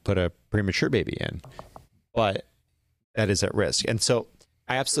you put a premature baby in, but that is at risk. And so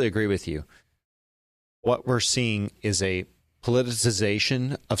I absolutely agree with you. What we're seeing is a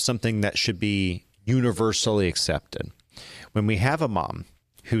politicization of something that should be universally accepted. When we have a mom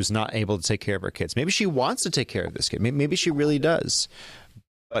who's not able to take care of her kids, maybe she wants to take care of this kid, maybe she really does,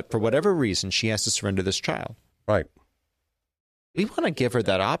 but for whatever reason, she has to surrender this child. Right. We want to give her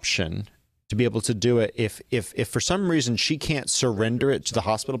that option to be able to do it. If for some reason she can't surrender it to the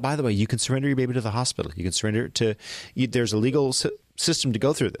hospital, by the way, you can surrender your baby to the hospital. You can surrender it to, there's a legal system to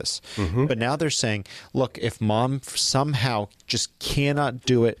go through this. Mm-hmm. But now they're saying, look, if mom somehow just cannot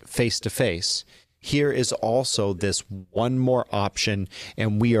do it face to face, here is also this one more option,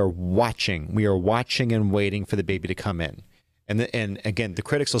 and we are watching and waiting for the baby to come in. And again, the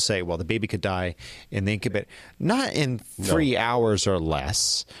critics will say, well, the baby could die in the incubator. Not in 3 hours or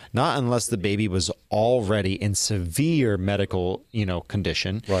less, not unless the baby was already in severe medical,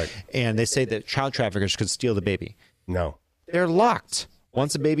 condition. Right. And they say that child traffickers could steal the baby. No. They're locked.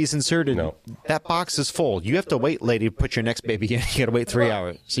 Once a baby's inserted, that box is full. You have to wait, lady, to put your next baby in. You got to wait 3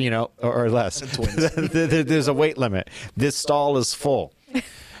 hours, or less. There's a wait limit. This stall is full.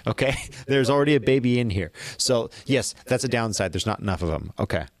 Okay, there's already a baby in here. So, yes, that's a downside. There's not enough of them.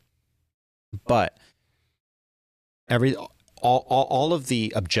 Okay. But all of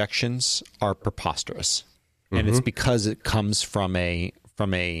the objections are preposterous. And it's because it comes from a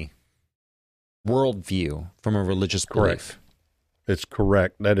worldview from a religious belief. It's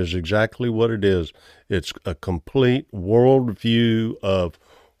correct. That is exactly what it is. It's a complete worldview of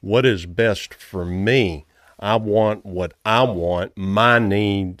what is best for me. I want what I want. My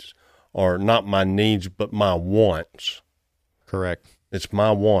needs are not my needs, but my wants. Correct. It's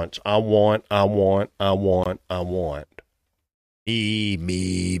my wants. I want. Me,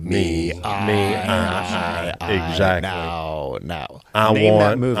 I. Exactly. Now. I Name want,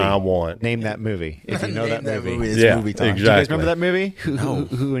 that movie. I want. Name that movie. If you know that movie. It's Yeah, movie time. Do you guys exactly. remember that movie?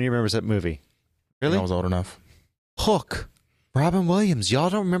 Who remembers that movie? Really? I was old enough. Hook. Robin Williams. Y'all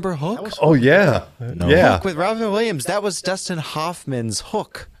don't remember Hook? Oh, yeah. No. Yeah. Hook with Robin Williams. That was Dustin Hoffman's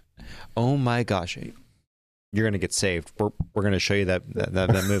Hook. Oh my gosh. You're going to get saved. We're going to show you that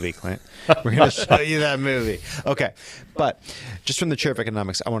movie, Clint. We're going to show you that movie. Okay. But just from the chair of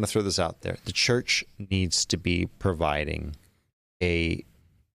economics, I want to throw this out there. The church needs to be providing an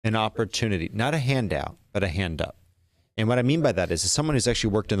opportunity, not a handout, but a hand up. And what I mean by that is, as someone who's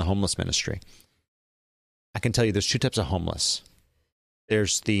actually worked in the homeless ministry, I can tell you there's two types of homeless.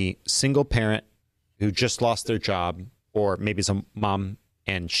 There's the single parent who just lost their job, or maybe it's a mom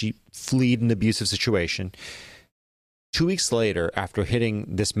and she fled an abusive situation. 2 weeks later, after hitting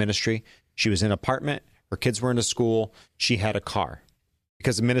this ministry, she was in an apartment, her kids were in a school, she had a car.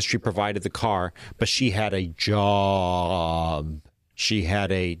 Because the ministry provided the car, but she had a job. She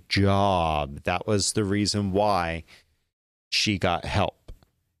had a job. That was the reason why she got help.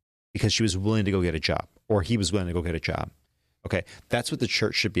 Because she was willing to go get a job, or he was willing to go get a job. Okay, that's what the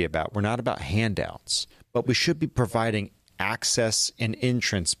church should be about. We're not about handouts, but we should be providing access and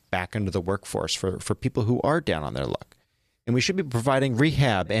entrance back into the workforce for people who are down on their luck. And we should be providing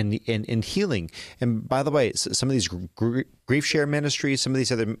rehab and healing. And by the way, some of these grief share ministries, some of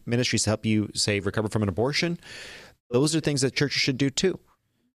these other ministries to help you, say, recover from an abortion, those are things that churches should do too.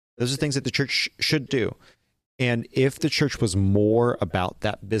 Those are things that the church should do. And if the church was more about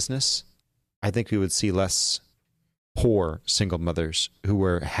that business, I think we would see less poor single mothers who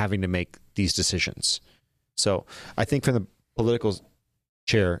were having to make these decisions. So I think from the political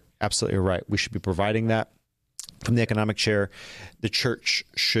chair, absolutely right. We should be providing that. From the economic chair, the church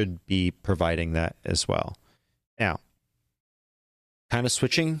should be providing that as well. Now, kind of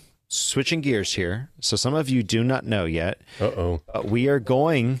switching gears here. So some of you do not know yet. Uh-oh. We are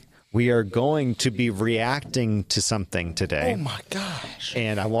going to be reacting to something today. Oh my gosh.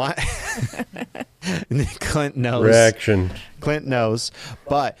 And I want Clint knows. Reaction. Clint knows.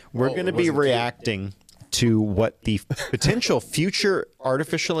 But we're going to be reacting to what the potential future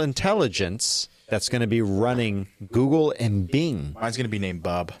artificial intelligence that's going to be running Google and Bing. Mine's going to be named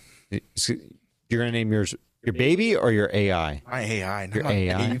Bob. You're going to name yours your baby or your AI? My AI. Your not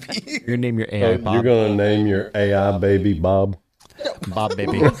AI. baby. You're going to name your AI Bob. You're going to name your AI baby Bob? Bob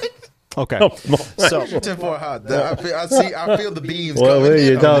baby. Okay. So 10-4 hot. I feel the beams What coming are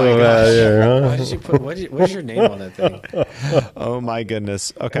you in. talking about here, huh? Why did you put? What's your name on that thing? oh my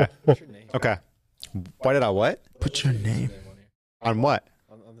goodness. Okay. What's your name? Okay. Why did I what? Put your name. On what?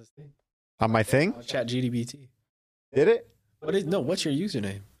 On this thing? On my thing? Chat GDBT. Did it? What's your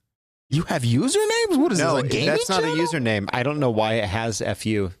username? You have usernames? What is No, this, a gaming that's not a channel? username. I don't know why it has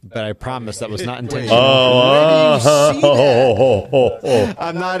FU, but I promise that was not intentional. Oh,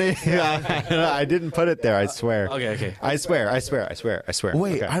 I'm not. I didn't put it there. I swear. Okay. I swear.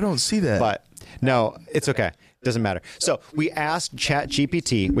 Wait, Okay. I don't see that. But no, it's okay. Doesn't matter. So we asked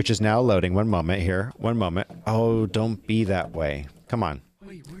ChatGPT, which is now loading. One moment here. One moment. Oh, don't be that way. Come on.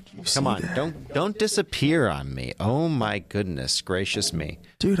 Come on. Don't disappear on me. Oh my goodness gracious me.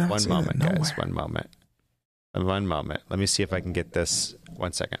 Dude, I don't One see moment, that guys. nowhere. One moment. One moment. Let me see if I can get this.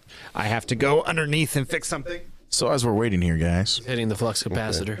 1 second. I have to go underneath and fix something. So as we're waiting here, guys, Hitting the flux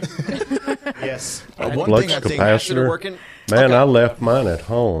capacitor. Yes. one Flux thing I think capacitor. Working. Man, I left mine at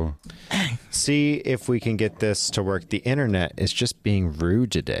home. See if we can get this to work. The internet is just being rude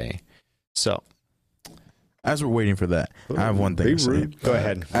today. So as we're waiting for that, I have one thing Be to say. rude. go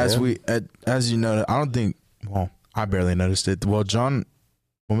ahead. As you know, I don't think. Well, I barely noticed it. Well,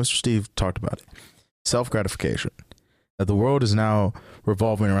 Mr. Steve talked about it. Self-gratification. That the world is now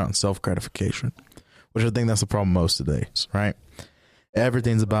revolving around self-gratification, which I think that's the problem most today, right?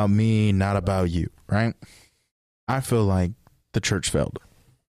 Everything's about me, not about you, right? I feel like the church failed.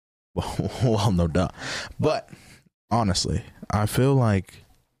 Well, no duh. But honestly, I feel like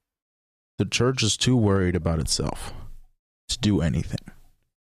the church is too worried about itself to do anything.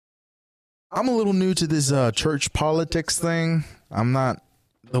 I'm a little new to this church politics thing. I'm not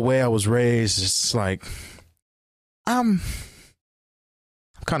the way I was raised. It's like I'm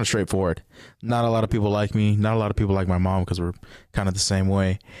kind of straightforward. Not a lot of people like me. Not a lot of people like my mom because we're kind of the same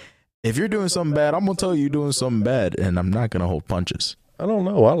way. If you're doing something bad, I'm gonna tell you you're doing something bad, and I'm not gonna hold punches. I don't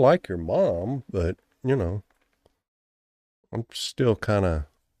know. I like your mom, but I'm still kind of,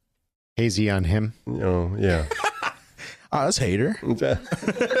 Hazy on him. yeah. Oh, that's hater.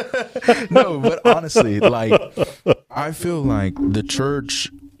 No, but honestly, like, I feel like the church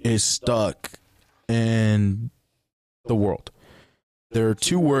is stuck in the world. They're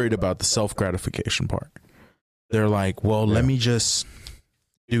too worried about the self-gratification part. They're like, well, let me just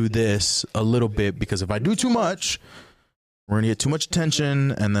do this a little bit, because if I do too much, we're going to get too much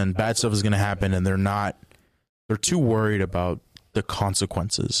attention, and then bad stuff is going to happen, and they're too worried about the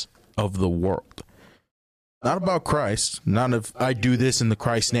consequences of the world. Not about Christ. Not if I do this in the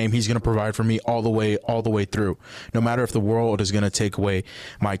Christ name, he's going to provide for me all the way through. No matter if the world is going to take away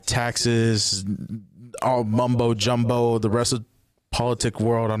my taxes, all mumbo jumbo, the rest of politic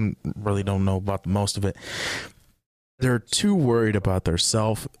world, I really don't know about most of it. They're too worried about their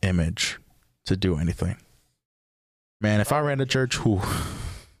self-image to do anything. Man, if I ran a church, whew.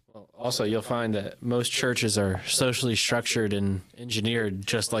 Well, also, you'll find that most churches are socially structured and engineered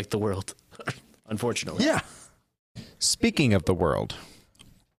just like the world, unfortunately. Yeah. Speaking of the world,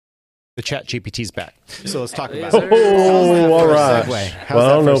 the Chat GPT's back. So let's talk about Yes, it. sir. Oh, all right. segue? How's Well, I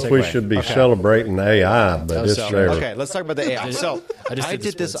that don't for know a if we segue? should be Okay. celebrating AI, but it's there. Okay, let's talk about the AI. So I just I did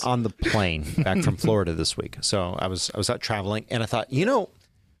the did this splits. on the plane back from Florida this week. So I was out traveling, and I thought,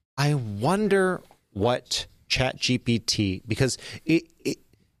 I wonder what ChatGPT, because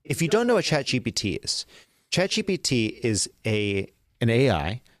if you don't know what ChatGPT is an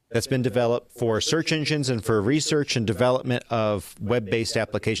AI that's been developed for search engines and for research and development of web-based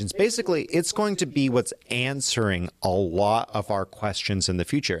applications. Basically, it's going to be what's answering a lot of our questions in the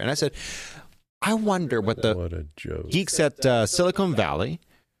future. And I said, I wonder what What a joke. geeks at Silicon Valley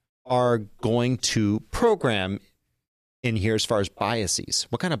are going to program in here as far as biases.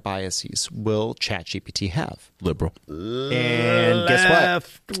 What kind of biases will ChatGPT have? Liberal. And guess what?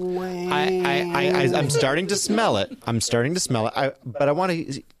 Left wing. I'm starting to smell it. But I want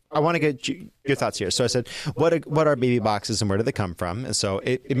to get your thoughts here. So I said, what are baby boxes and where do they come from? And so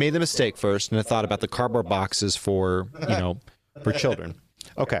it made the mistake first, and it thought about the cardboard boxes for children.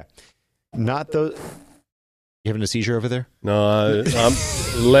 Okay, not those. You having a seizure over there? No, I'm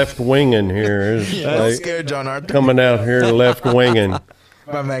left winging here. It's I'm like scared, John Arthur. coming out here left winging.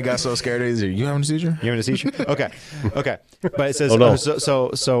 My man got so scared. He's like, you having a seizure? You having a seizure? Okay. But it says, Oh, no.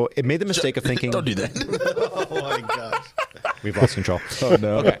 so it made the mistake of thinking. Don't do that. Oh my gosh. We've lost control. Oh,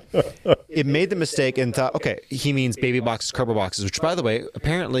 no. Okay. It made the mistake and thought, okay, he means baby boxes, cardboard boxes, which, by the way,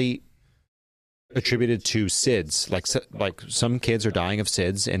 apparently attributed to SIDS. Like some kids are dying of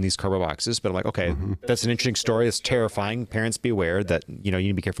SIDS in these cardboard boxes. But I'm like, okay, that's an interesting story. It's terrifying. Parents, be aware that, you need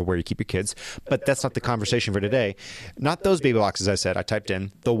to be careful where you keep your kids. But that's not the conversation for today. Not those baby boxes I said. I typed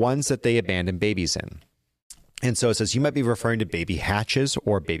in the ones that they abandon babies in. And so it says, you might be referring to baby hatches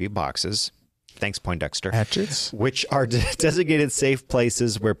or baby boxes. Thanks, Poindexter. Hatchets? Which are designated safe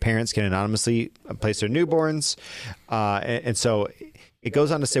places where parents can anonymously place their newborns. And so it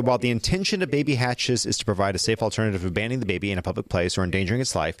goes on to say, while the intention of baby hatches is to provide a safe alternative to abandoning the baby in a public place or endangering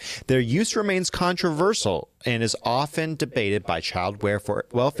its life, their use remains controversial and is often debated by child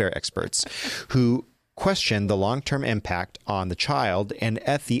welfare experts who question the long-term impact on the child and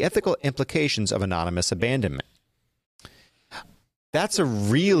the ethical implications of anonymous abandonment. That's a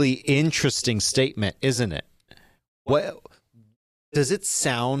really interesting statement, isn't it? What does it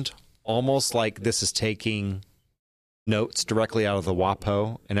sound almost like this is taking notes directly out of the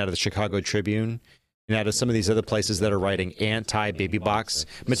WAPO and out of the Chicago Tribune and out of some of these other places that are writing anti-baby box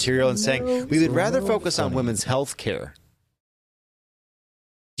material and saying, we would rather focus on women's health care.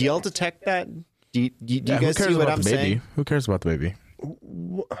 Do y'all detect that? Do you guys see what I'm saying? Who cares about the baby?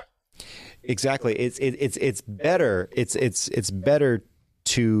 Exactly. It's better. It's better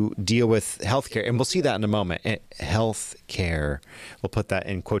to deal with healthcare, and we'll see that in a moment. Healthcare. We'll put that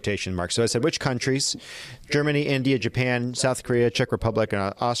in quotation marks. So I said, which countries? Germany, India, Japan, South Korea, Czech Republic,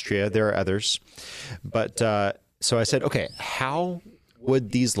 and Austria. There are others, but so I said, okay, how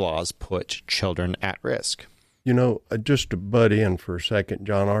would these laws put children at risk? Just to butt in for a second,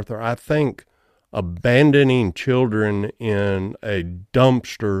 John Arthur, I think abandoning children in a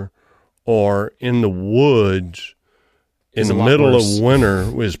dumpster or in the woods in the middle of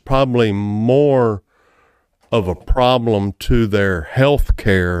winter is probably more of a problem to their health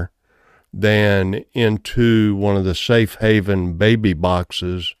care than into one of the safe haven baby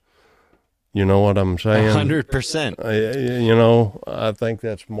boxes. You know what I'm saying? 100%. I think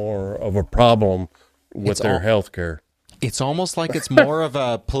that's more of a problem with their health care. It's almost like it's more of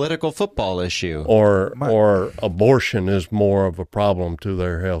a political football issue. Or abortion is more of a problem to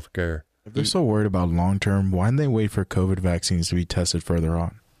their health care. If they're so worried about long term, why didn't they wait for COVID vaccines to be tested further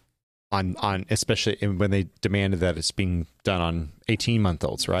on? On especially when they demanded that it's being done on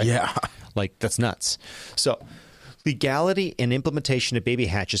 18-month-olds, right? Yeah. Like, that's nuts. So legality and implementation of baby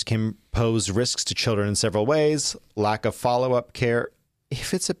hatches can pose risks to children in several ways. Lack of follow-up care.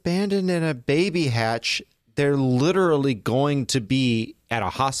 If it's abandoned in a baby hatch, they're literally going to be at a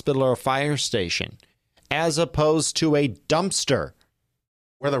hospital or a fire station, as opposed to a dumpster.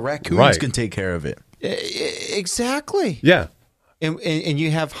 Where the raccoons can take care of it. Exactly. Yeah. And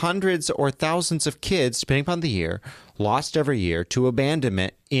you have hundreds or thousands of kids, depending upon the year, lost every year to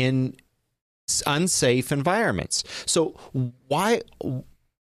abandonment in unsafe environments. So why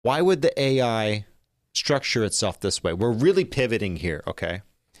would the AI structure itself this way? We're really pivoting here, okay?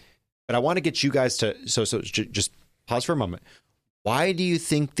 But I want to get you guys to just pause for a moment. Why do you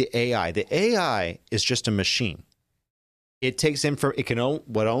think the AI is just a machine? It takes in for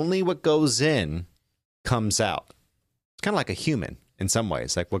what goes in comes out. It's kind of like a human in some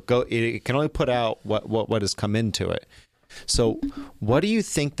ways. Like it can only put out what has come into it. So what do you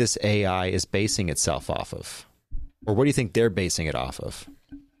think this AI is basing itself off of? Or what do you think they're basing it off of?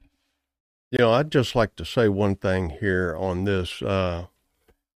 I'd just like to say one thing here on this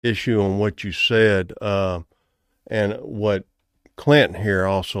issue on what you said, and what Clint here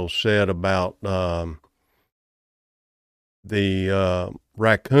also said about the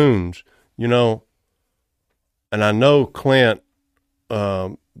raccoons, and I know Clint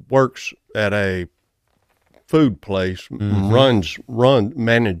works at a food place,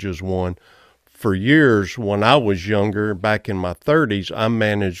 manages one. For years, when I was younger, back in my 30s, I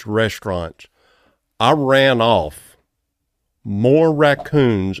managed restaurants. I ran off more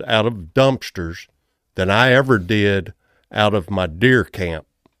raccoons out of dumpsters than I ever did out of my deer camp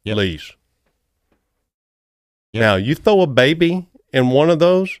lease. Yep. Now, you throw a baby in one of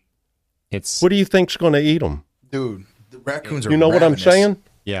those, what do you think's going to eat them? Dude, the raccoons are You know ravenous. what I'm saying?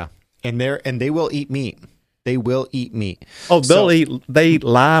 Yeah. And they will eat meat. They will eat meat. Oh, they eat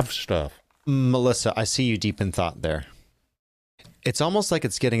live stuff. Melissa, I see you deep in thought there. It's almost like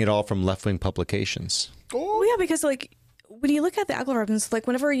it's getting it all from left-wing publications. Oh, yeah, because when you look at the algorithms,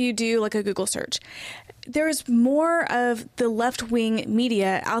 whenever you do a Google search, there's more of the left-wing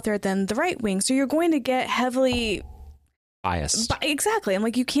media out there than the right-wing. So you're going to get heavily biased. Exactly. And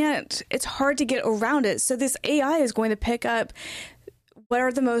it's hard to get around it. So this AI is going to pick up what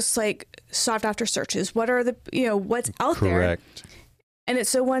are the most sought after searches? What are the, what's out there? Correct. And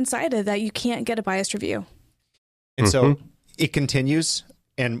it's so one-sided that you can't get a biased review. And so it continues.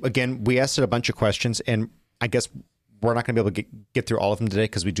 And again, we asked it a bunch of questions, and I guess we're not going to be able to get through all of them today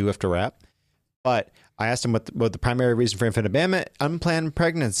because we do have to wrap. But I asked him what the primary reason for infant abandonment: unplanned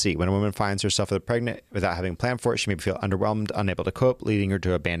pregnancy. When a woman finds herself pregnant without having planned for it, she may feel underwhelmed, unable to cope, leading her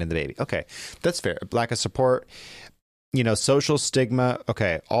to abandon the baby. Okay, that's fair. Lack of support, social stigma.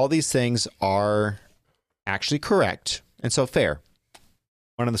 Okay, all these things are actually correct, and so fair.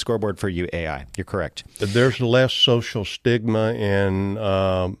 One on the scoreboard for you, AI. You're correct. There's less social stigma in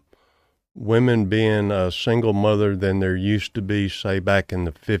women being a single mother than there used to be, say, back in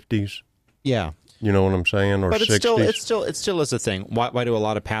the 50s. Yeah. You know what I'm saying? Or but 60s. It still is a thing. Why do a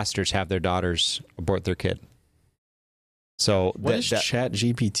lot of pastors have their daughters abort their kid? So what does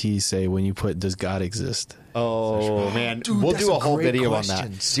ChatGPT say when you put "Does God exist"? Oh man, dude, we'll do a whole video question.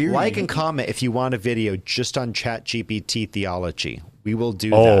 on that. Seriously. Like and comment if you want a video just on ChatGPT theology. We will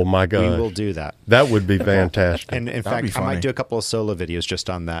do Oh, that. my gosh. We will do that. That would be fantastic. And in That'd be fact, I funny. might do a couple of solo videos just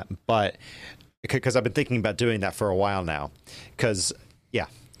on that. But because I've been thinking about doing that for a while now. Because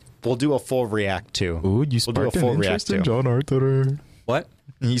we'll do a full react to. Ooh, you we'll do a sparked an full interest react in to. John Arthur. What?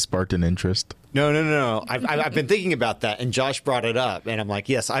 He sparked an interest. No. I've been thinking about that, and Josh brought it up, and I'm like,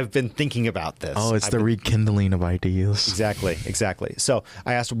 yes, I've been thinking about this. Oh, it's the rekindling of ideas. Exactly. So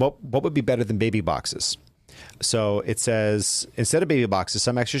I asked, what would be better than baby boxes? So it says, instead of baby boxes,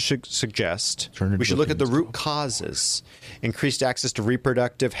 some experts should suggest we should look at the root causes. Increased access to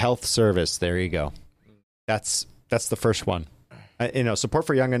reproductive health service. There you go. That's the first one. Support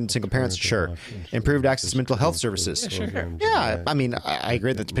for young and single parents, sure. Improved access to mental health services. Yeah, sure. Yeah, I mean, I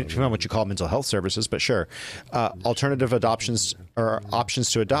agree that depending on what you call mental health services, but sure. Alternative adoptions or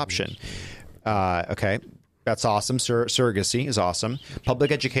options to adoption. Okay, that's awesome. Surrogacy is awesome.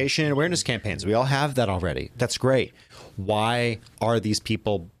 Public education and awareness campaigns. We all have that already. That's great. Why are these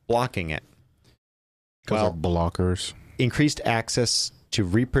people blocking it? Because they're blockers. Increased access to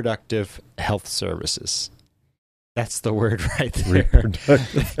reproductive health services. That's the word right there.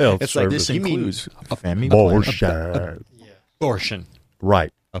 Reproductive health It's like services. This includes a family Abortion. Abortion.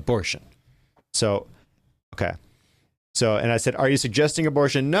 Right. Abortion. So, okay. So, and I said, "Are you suggesting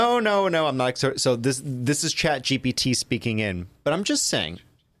abortion?" No. I'm not. So this is ChatGPT speaking in, but I'm just saying,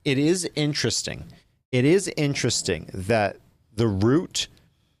 it is interesting. It is interesting that the root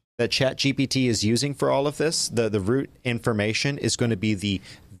that ChatGPT is using for all of this, the root information, is going to be the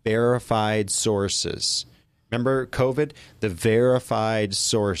verified sources. Remember COVID? The verified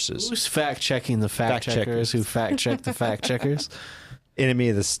sources. Who's fact checking the fact checkers who fact check the fact checkers? Enemy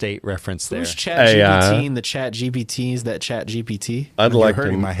of the state reference there. Who's chat GPT and the chat GPTs that chat GPT? I'd like to.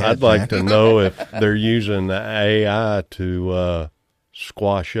 hurting my head, I'd like man. to know if they're using the AI to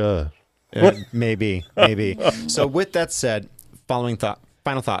squash us. Maybe. So with that said,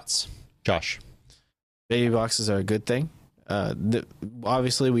 final thoughts. Josh. Baby boxes are a good thing.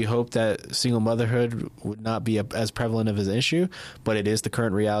 Obviously, we hope that single motherhood would not be as prevalent of an issue, but it is the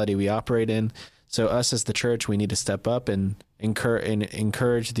current reality we operate in. So us as the church, we need to step up and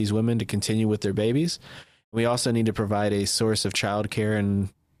encourage these women to continue with their babies. We also need to provide a source of childcare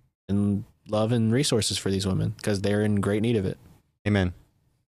and love and resources for these women because they're in great need of it. Amen.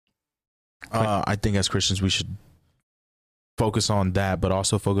 I think as Christians, we should focus on that, but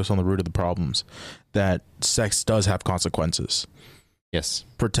also focus on the root of the problems, that sex does have consequences. Yes.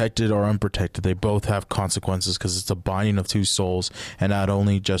 Protected or unprotected, they both have consequences because it's a binding of two souls and not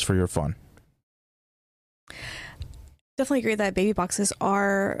only just for your fun. Definitely agree that baby boxes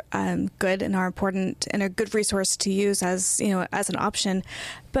are good and are important and a good resource to use as an option.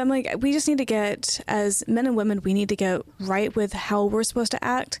 But I'm like, we just need to get, as men and women, we need to get right with how we're supposed to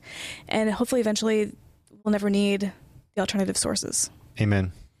act, and hopefully eventually we'll never need the alternative sources.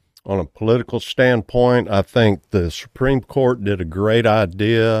 Amen. On a political standpoint, I think the Supreme Court did a great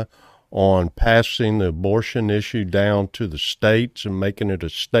idea on passing the abortion issue down to the states and making it a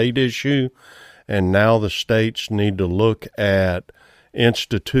state issue. And now the states need to look at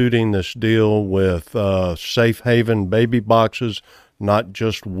instituting this deal with safe haven baby boxes, not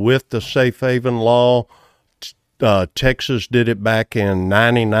just with the safe haven law. Texas did it back in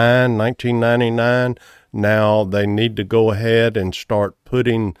 1999. Now they need to go ahead and start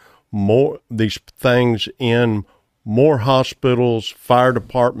putting more these things in more hospitals, fire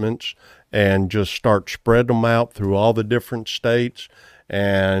departments, and just start spread them out through all the different states.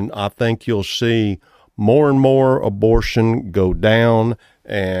 And I think you'll see more and more abortion go down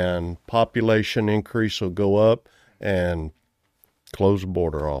and population increase will go up and close the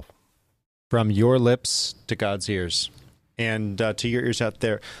border off. From your lips to God's ears, and to your ears out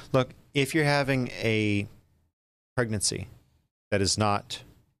there. Look, if you're having a pregnancy that is not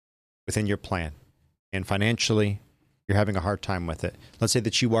within your plan, and financially you're having a hard time with it, let's say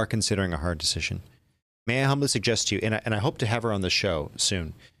that you are considering a hard decision, may I humbly suggest to you, and I hope to have her on the show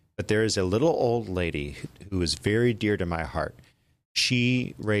soon, but there is a little old lady who is very dear to my heart.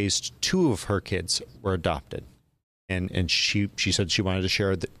 She raised 2 of her kids were adopted, and she said she wanted to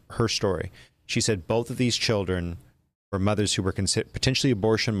share her story. She said both of these children were mothers who were potentially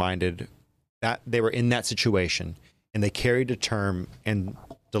abortion-minded, that they were in that situation, and they carried to term and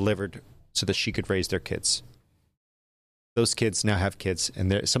delivered so that she could raise their kids. Those kids now have kids,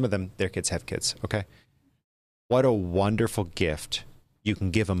 and some of them, their kids have kids, okay? What a wonderful gift you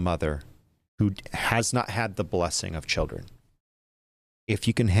can give a mother who has not had the blessing of children. If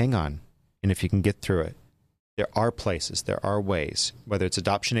you can hang on, and if you can get through it, there are places, there are ways, whether it's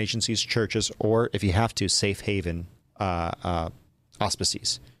adoption agencies, churches, or if you have to, safe haven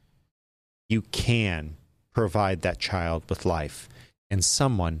auspices. You can provide that child with life and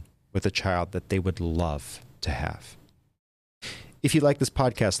someone with a child that they would love to have. If you like this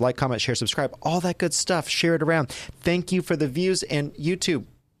podcast, like, comment, share, subscribe, all that good stuff. Share it around. Thank you for the views. And YouTube,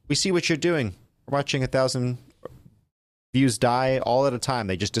 we see what you're doing. We're watching 1,000 views die all at a time.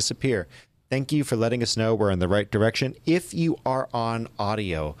 They just disappear. Thank you for letting us know we're in the right direction. If you are on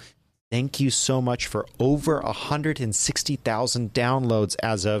audio, thank you so much for over 160,000 downloads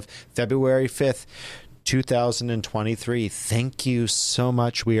as of February 5th, 2023. Thank you so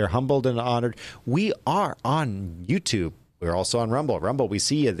much. We are humbled and honored. We are on YouTube. We're also on Rumble. Rumble, we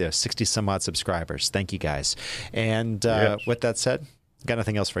see you there, 60 some odd subscribers. Thank you guys. And Yes. With that said, got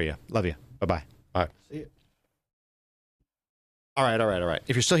nothing else for you. Love you. Bye-bye. Bye. See you. All right.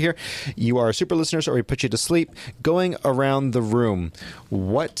 If you're still here, you are super listeners, or we put you to sleep. Going around the room, we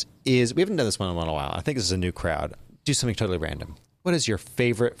haven't done this one in a while. I think this is a new crowd. Do something totally random. What is your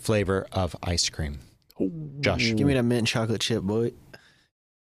favorite flavor of ice cream? Josh. Give me that mint chocolate chip, boy.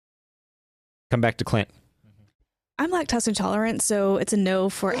 Come back to Clint. I'm lactose intolerant, so it's a no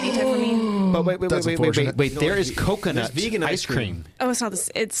for any type for me. But That's unfortunate. wait. There is coconut There's vegan ice cream. Oh, it's not this.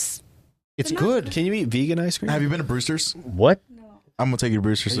 It's Good. Can you eat vegan ice cream? Have you been to Brewster's? What? I'm gonna take you to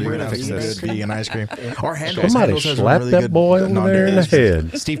Brewster's so you're gonna have some fix good vegan ice cream. Or Handel's. Somebody Handel's has a slapped really that good boy over there in the non-dairy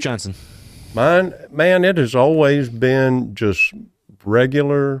head. Steve Johnson. Mine, man, it has always been just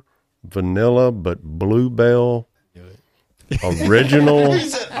regular vanilla, but Bluebell original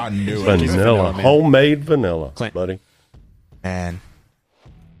I knew it. vanilla, homemade vanilla, Clint. buddy. And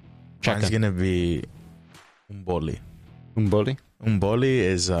mine's Shotgun. gonna be umboli. Umboli. Umboli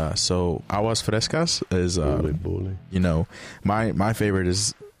is so aguas frescas is Bully. you know, my favorite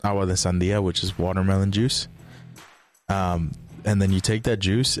is agua de sandia, which is watermelon juice. And then you take that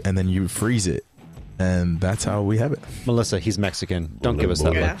juice and then you freeze it, and that's how we have it. Melissa, he's Mexican. Don't give us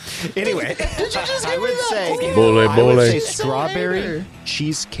that Yeah. look. Anyway, I would say Bully, I would say bully. strawberry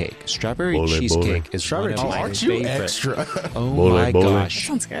cheesecake. Strawberry Bully, cheesecake bully. is one of my Aren't you favorite. extra? Oh Bully, my bully. gosh.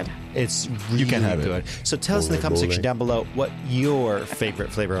 Sounds good. It's really can have it. good. So tell us in the Bully, comment section bully. down below what your favorite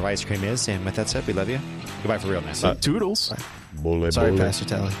flavor of ice cream is. And with that said, we love you. Goodbye for real, man. Toodles. Bully, Sorry, bully. Pastor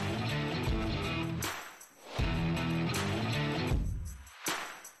Tally.